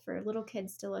possible for little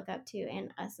kids to look up to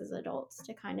and us as adults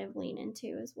to kind of lean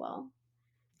into as well.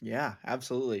 Yeah,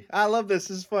 absolutely. I love this.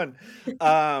 This is fun.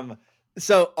 Um,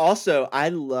 so also I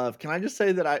love can I just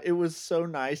say that it was so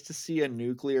nice to see a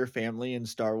nuclear family in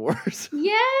Star Wars?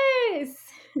 Yes.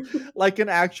 Like an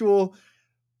actual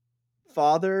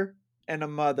father and a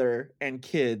mother and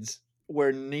kids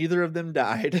where neither of them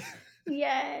died.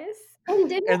 Yes.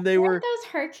 And And they weren't were those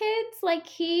her kids? Like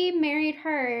he married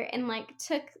her and like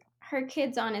took her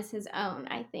kids on as his own,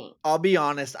 I think. I'll be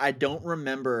honest, I don't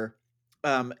remember.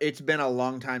 It's been a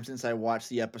long time since I watched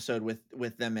the episode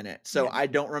with them in it, so Yeah. I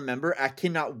don't remember. I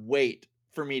cannot wait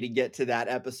for me to get to that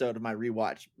episode of my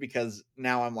rewatch because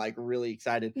now I'm like really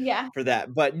excited Yeah. for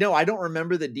that. But no, I don't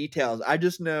remember the details. I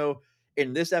just know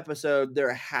in this episode they're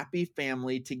a happy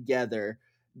family together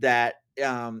that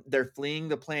they're fleeing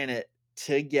the planet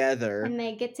together. And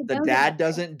they get to The go dad together.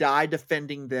 doesn't die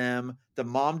defending them. The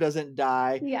mom doesn't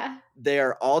die. Yeah. They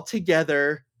are all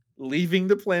together, leaving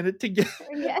the planet together,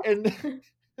 Yes. and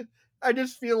I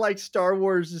just feel like Star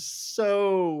Wars is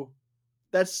so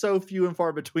that's so few and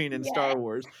far between in Yeah. Star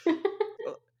Wars. Uh,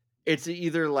 it's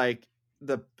either like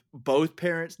the both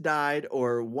parents died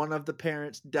or one of the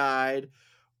parents died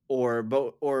or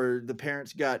both or the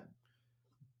parents got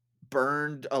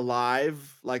burned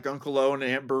alive like Uncle O and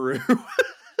Aunt Beru.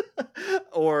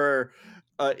 Or,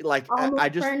 like, I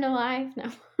Almost just burned alive.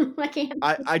 No, I can't.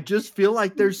 I just feel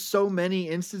like there's so many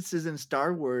instances in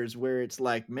Star Wars where it's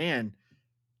like, man,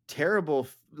 terrible,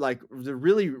 like, the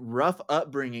really rough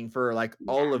upbringing for, like,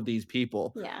 all Yeah. of these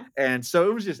people, Yeah. and so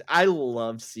it was just I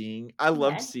loved Yes.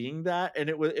 seeing that, and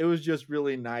it was just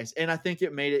really nice, and I think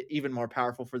it made it even more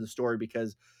powerful for the story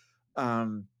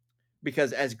um,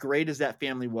 because as great as that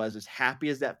family was, as happy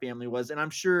as that family was, and I'm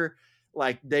sure,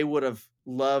 like, they would've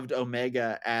loved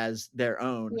Omega as their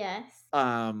own, Yes.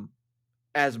 um,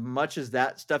 as much as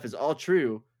that stuff is all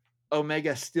true,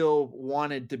 Omega still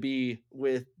wanted to be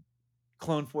with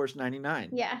Clone Force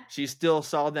 99. Yeah. She still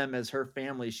saw them as her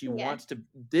family. Yeah.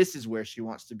 This is where she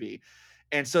wants to be.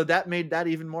 And so that made that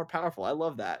even more powerful. I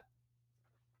love that.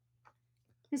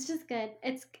 It's just good.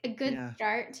 It's a good Yeah,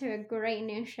 start to a great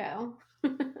new show.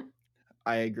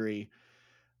 I agree.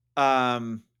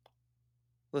 Um,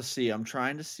 let's see. I'm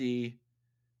trying to see.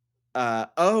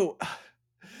 Oh,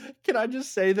 can I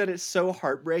just say that it's so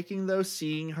heartbreaking though,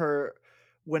 seeing her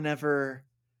whenever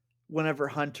whenever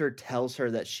Hunter tells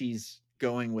her that she's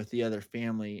going with the other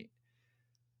family,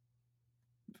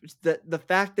 the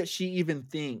fact that she even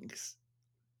thinks,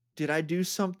 "Did I do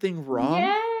something wrong?"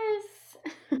 Yes.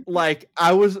 Like,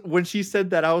 I was when she said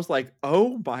that, I was like,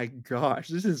 "Oh my gosh,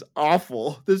 this is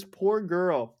awful." This poor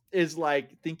girl is,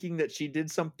 like, thinking that she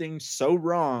did something so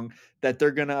wrong that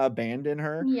they're gonna abandon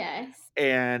her, Yes.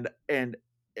 and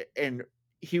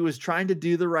he was trying to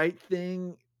do the right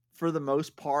thing for the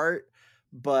most part,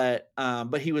 but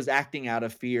he was acting out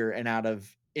of fear and out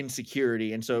of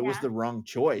insecurity, and so it was Yeah. the wrong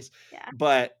choice. Yeah.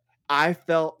 But I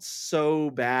felt so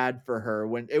bad for her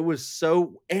when it was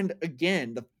so, and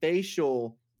again, the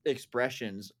facial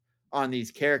expressions on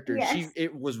these characters, Yes.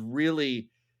 it was really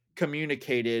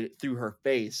communicated through her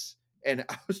face, and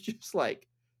I was just like,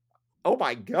 "Oh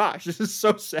my gosh, this is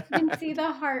so You can see sad."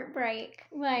 the heartbreak.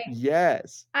 Like,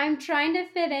 Yes. I'm trying to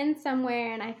fit in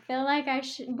somewhere, and I feel like I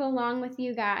should belong with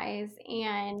you guys,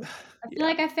 and I feel Yeah.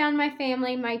 like I found my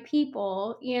family, my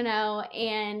people,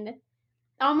 and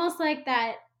almost like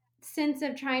that sense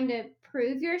of trying to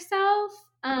prove yourself,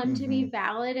 to be Mhm.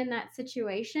 valid in that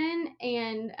situation,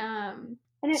 and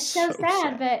it's so So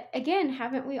sad, sad. but again,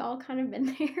 haven't we all kind of been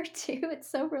there too? It's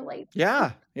so relatable.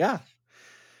 Yeah, yeah.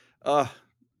 Uh,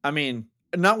 I mean,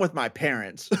 not with my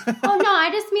parents. Oh, no, I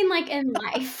just mean, like, in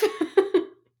life.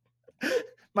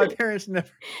 My parents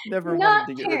never Not wanted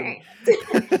to get rid of parents. me.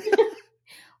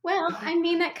 Well, I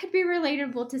mean, that could be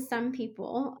relatable to some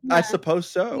people. I suppose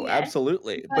so, Yes,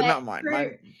 absolutely, but but not mine. for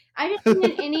Mine I just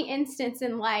mean in any instance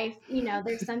in life,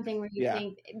 there's something where you Yeah,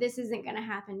 think, "This isn't gonna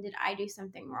happen. Did I do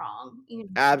something wrong?"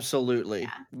 absolutely,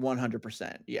 Yeah.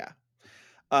 100%, yeah.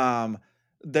 Um,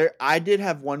 I did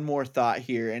have one more thought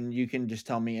here, and you can just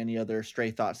tell me any other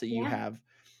stray thoughts that you Yeah. have.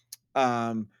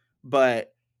 Um,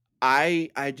 but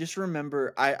I just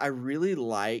remember I really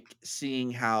like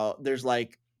seeing how there's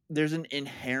an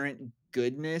inherent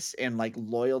goodness and, like,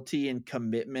 loyalty and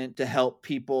commitment to help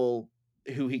people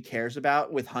who he cares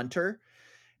about with Hunter.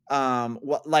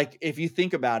 What like, if you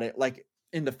think about it, like,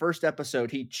 in the first episode,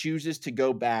 he chooses to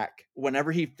go back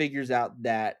whenever he figures out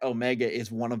that Omega is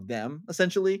one of them,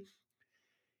 essentially,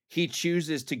 he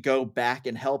chooses to go back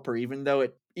and help her even though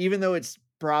it's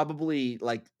probably,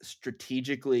 like,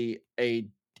 strategically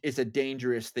it's a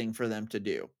dangerous thing for them to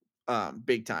do,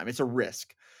 big time. It's a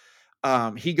risk.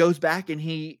 He goes back and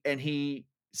he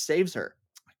saves her.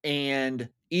 And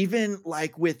even,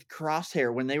 like, with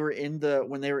Crosshair, when they were in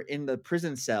the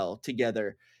prison cell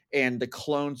together and the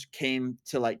clones came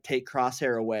to, like, take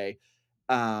Crosshair away,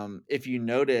 if you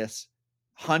notice,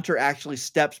 Hunter actually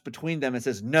steps between them and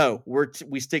says, "No,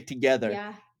 we stick together."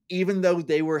 Yeah. Even though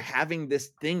they were having this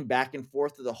thing back and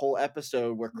forth through the whole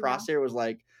episode where Yeah. Crosshair was,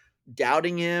 like,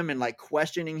 doubting him and, like,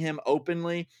 questioning him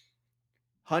openly,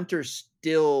 Hunter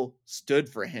still stood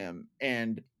for him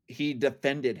and he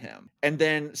defended him. And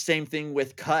then same thing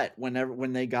with Cut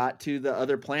when they got to the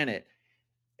other planet.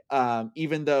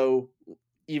 Even though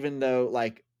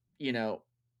like, you know,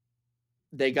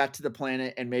 they got to the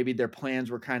planet and maybe their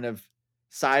plans were kind of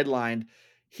sidelined,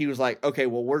 he was like, "Okay,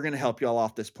 well, we're gonna help y'all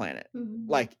off this planet." Mhm.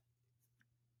 Like,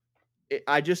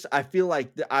 I feel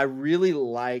like the I really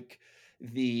like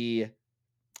the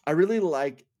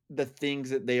things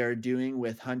that they are doing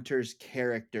with Hunter's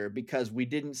character because we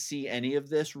didn't see any of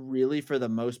this really for the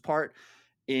most part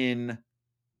in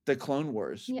the Clone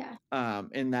Wars, Yeah.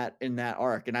 in that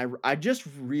arc, and I just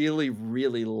really,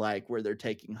 really like where they're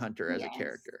taking Hunter as a Yes.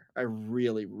 character. I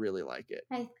really, really like it.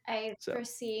 I So,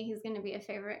 foresee he's gonna be a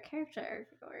favorite character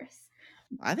of yours.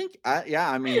 yeah,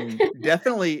 I mean,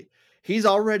 definitely he's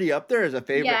already up there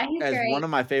Yeah, he's as one great. of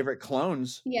my favorite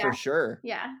clones Yeah. for sure.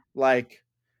 Yeah. Like,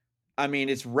 I mean,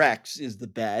 it's Rex is the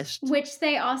best. Which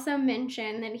they also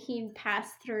mentioned that he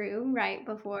passed through right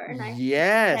before, and I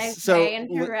Yes. segue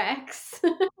into Rex.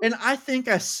 And I think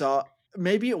I saw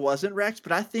maybe it wasn't Rex,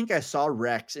 but I think I saw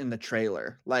Rex in the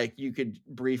trailer. Like, you could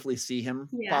briefly see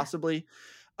him Yeah. possibly.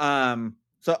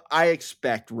 So I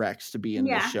expect Rex to be in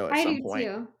this Yeah, show at I some do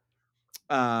point. too.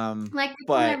 Um, Like, the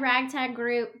kinda but ragtag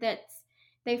group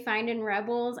they find in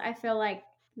Rebels, I feel like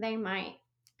they might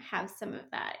have some of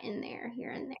that in there,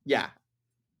 here and there. yeah,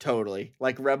 totally.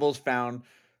 Like, Rebels found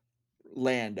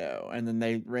Lando, and then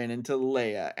they ran into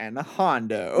Leia and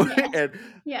Hondo, Yes, and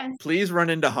yes. please run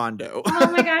into Hondo.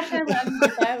 Oh my gosh, I love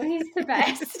Hondo, he's the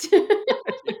best.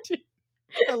 I do too.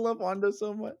 I love Hondo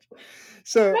so much. I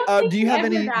So, don't think do you he have ever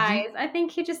any do you dies, I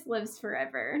think he just lives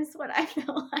forever is what I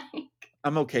feel like.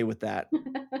 I'm okay with that.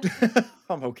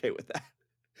 I'm okay with that.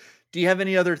 Do you have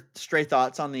any other stray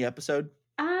thoughts on the episode?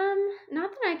 Not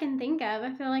that I can think of,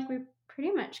 I feel like we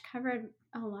pretty much covered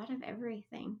a lot of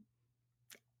everything.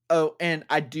 Oh, and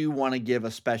I do wanna give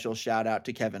a special shout out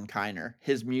to Kevin Kiner.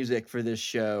 His music for this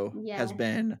show has Yes,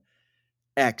 been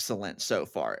excellent so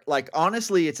far. Like,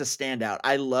 honestly, it's a standout.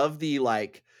 I love the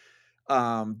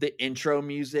intro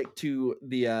music to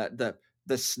the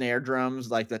the snare drums,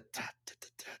 like the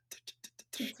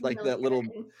It's like really that little,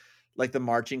 good. like the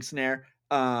marching snare.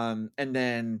 And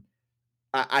then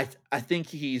I think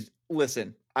he's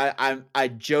listen. I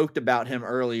joked about him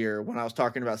earlier when I was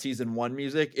talking about season 1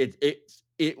 music.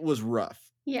 It was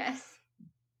rough, Yes.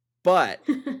 but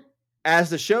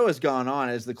as the show has gone on,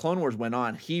 as the Clone Wars went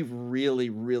on, he really,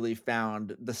 really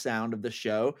found the sound of the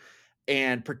show.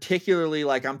 And particularly,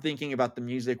 like, I'm thinking about the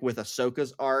music with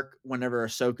Ahsoka's arc whenever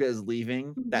Ahsoka is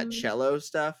leaving, that Mhm. cello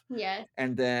stuff. Yes.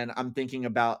 And then I'm thinking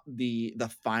about the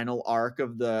final arc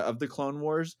of the Clone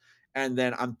Wars. And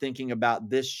then I'm thinking about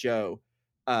this show,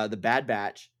 The Bad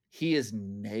Batch. He is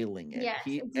nailing it. Yes,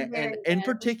 He it's and very good.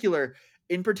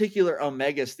 in particular,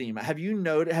 Omega's theme. Have you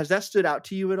noted? Has that stood out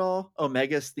to you at all?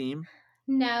 Omega's theme?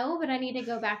 No, but I need to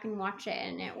go back and watch it,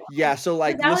 and it Yeah, was so,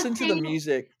 because like, I was listen to the saying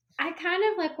music. I kind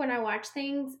of like when I watch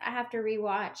things, I have to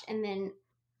rewatch and then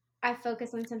I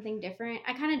focus on something different.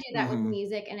 I kinda do that with Mhm.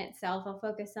 music in itself. I'll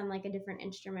focus on, like, a different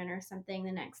instrument or something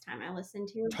the next time I listen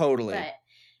to it, Totally. but,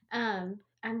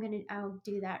 I'll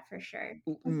do that for sure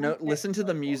because No, that's listen to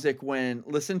the really cool. music when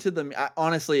listen to the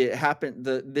honestly, it happened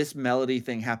this melody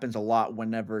thing happens a lot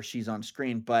whenever she's on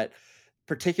screen, but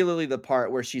particularly the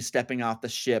part where she's stepping off the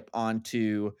ship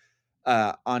onto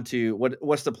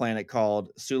what's the planet called?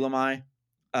 Sulamai?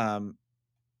 Um,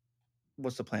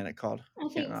 what's the planet called? I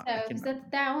think so I because cannot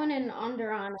that's that one and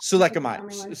Onderon, I think, are the Seleucamai,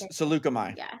 only ones they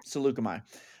Seleucamai, yeah,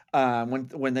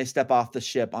 Seleucamai. When they step off the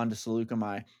ship onto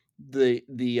Seleucamai,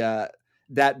 the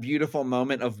that beautiful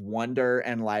moment of wonder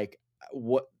and like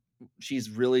what she's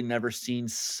really never seen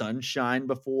sunshine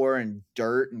before and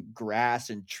dirt and grass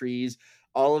and trees.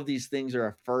 All of these things are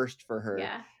a first for her,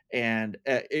 yeah, and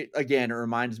it again it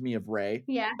reminds me of Rey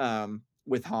yeah,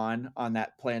 with Han on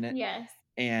that planet, yes.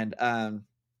 and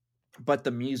but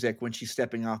the music when she's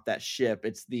stepping off that ship,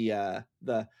 it's the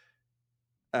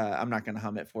I'm not gonna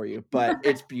hum it for you, but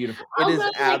it's beautiful. It I'll go, is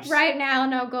like, abs right now,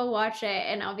 and I'll go watch it,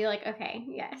 and I'll be like, "Okay,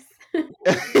 yes."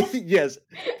 yes,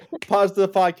 pause the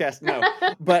podcast, no,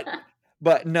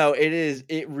 but no,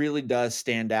 it really does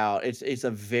stand out. It's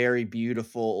a very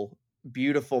beautiful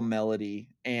beautiful melody,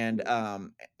 and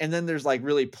then there's, like,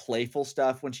 really playful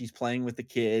stuff when she's playing with the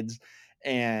kids,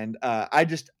 and, I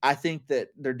think that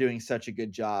they're doing such a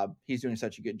good job. He's doing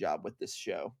such a good job with this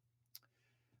show.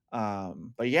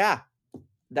 But yeah,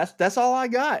 that's all I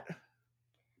got.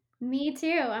 Me too.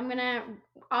 I'm gonna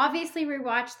obviously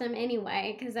rewatch them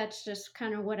anyway because that's just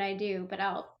kinda what I do, but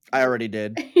I'll I already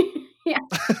did. yeah,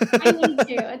 I need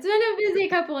to. It's been a busy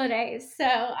couple of days, so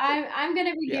I'm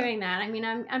gonna be Yeah. doing that. I mean,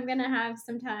 I'm gonna have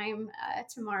some time,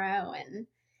 tomorrow, and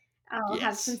I'll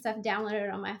have some Yes. stuff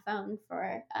downloaded on my phone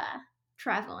for,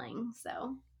 traveling,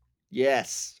 so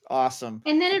Yes. Awesome.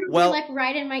 and then it'll be, Well, like,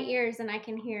 right in my ears, and I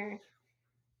can hear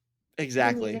the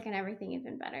exactly. music and everything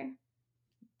even better.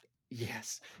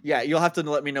 Yes. Yeah, you'll have to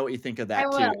let me know what you think of I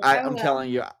that too. will, I I'm will. telling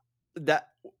you that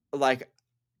like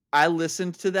I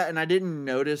listened to that and I didn't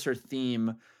notice her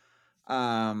theme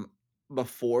um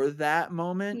before that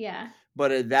moment, Yeah.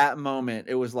 but at that moment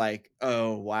it was like,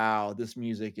 "Oh, wow, this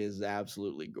music is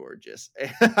absolutely gorgeous."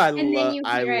 And then you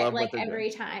I hear it, love like, what they're doing. every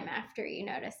time after you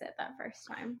notice it that first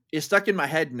time. It's stuck in my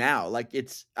head now. Like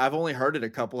I've only heard it a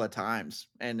couple of times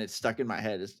and it's stuck in my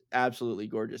head. It's absolutely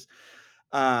gorgeous.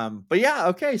 But yeah,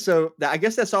 okay. So I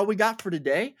guess that's all we got for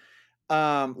today.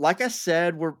 Like I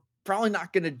said, we're probably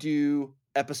not going to do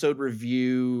episode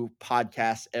review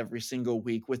podcasts every single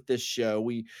week with this show.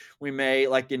 We may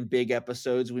like in big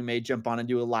episodes, we may jump on and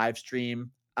do a live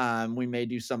stream. We may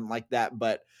do something like that,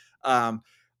 but um,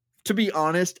 to be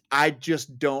honest, I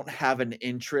just don't have an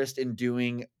interest in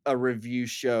doing a review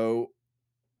show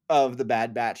of the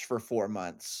Bad Batch for 4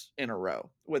 months in a row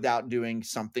without doing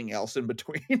something else in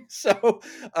between. So,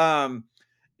 um,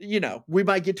 we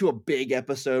might get to a big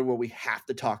episode where we have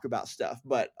to talk about stuff,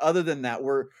 but other than that,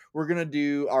 we're gonna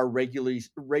do our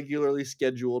regularly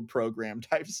scheduled program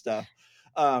type stuff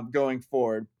going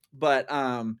forward. But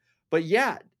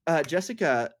yeah,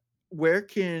 Jessica, where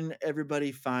can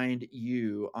everybody find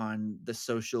you on the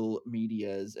social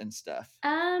medias and stuff?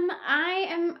 I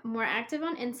am more active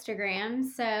on Instagram,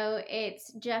 so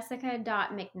it's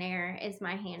jessica.mcnair is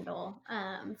my handle,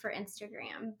 for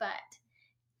Instagram, but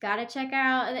gotta check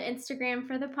out the Instagram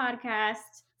for the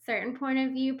podcast, Certain Point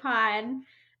of View Pod.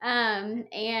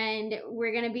 And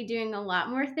we're gonna be doing a lot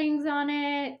more things on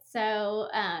it. So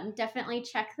definitely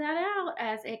check that out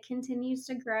as it continues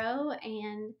to grow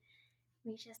and I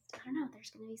don't know, there's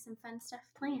gonna be some fun stuff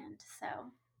planned.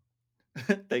 So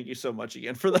Thank you so much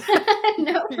again for that.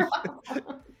 no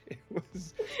problem.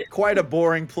 Quite a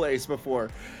boring place before.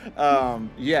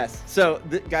 Yes. So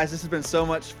guys, this has been so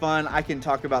much fun. I can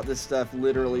talk about this stuff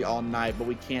literally all night, but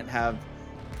we can't have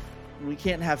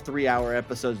 3-hour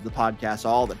episodes of the podcast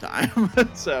all the time.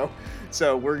 so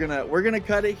we're gonna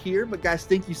cut it here. But guys,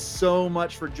 thank you so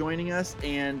much for joining us,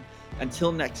 and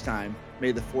until next time,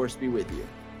 may the force be with you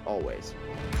always.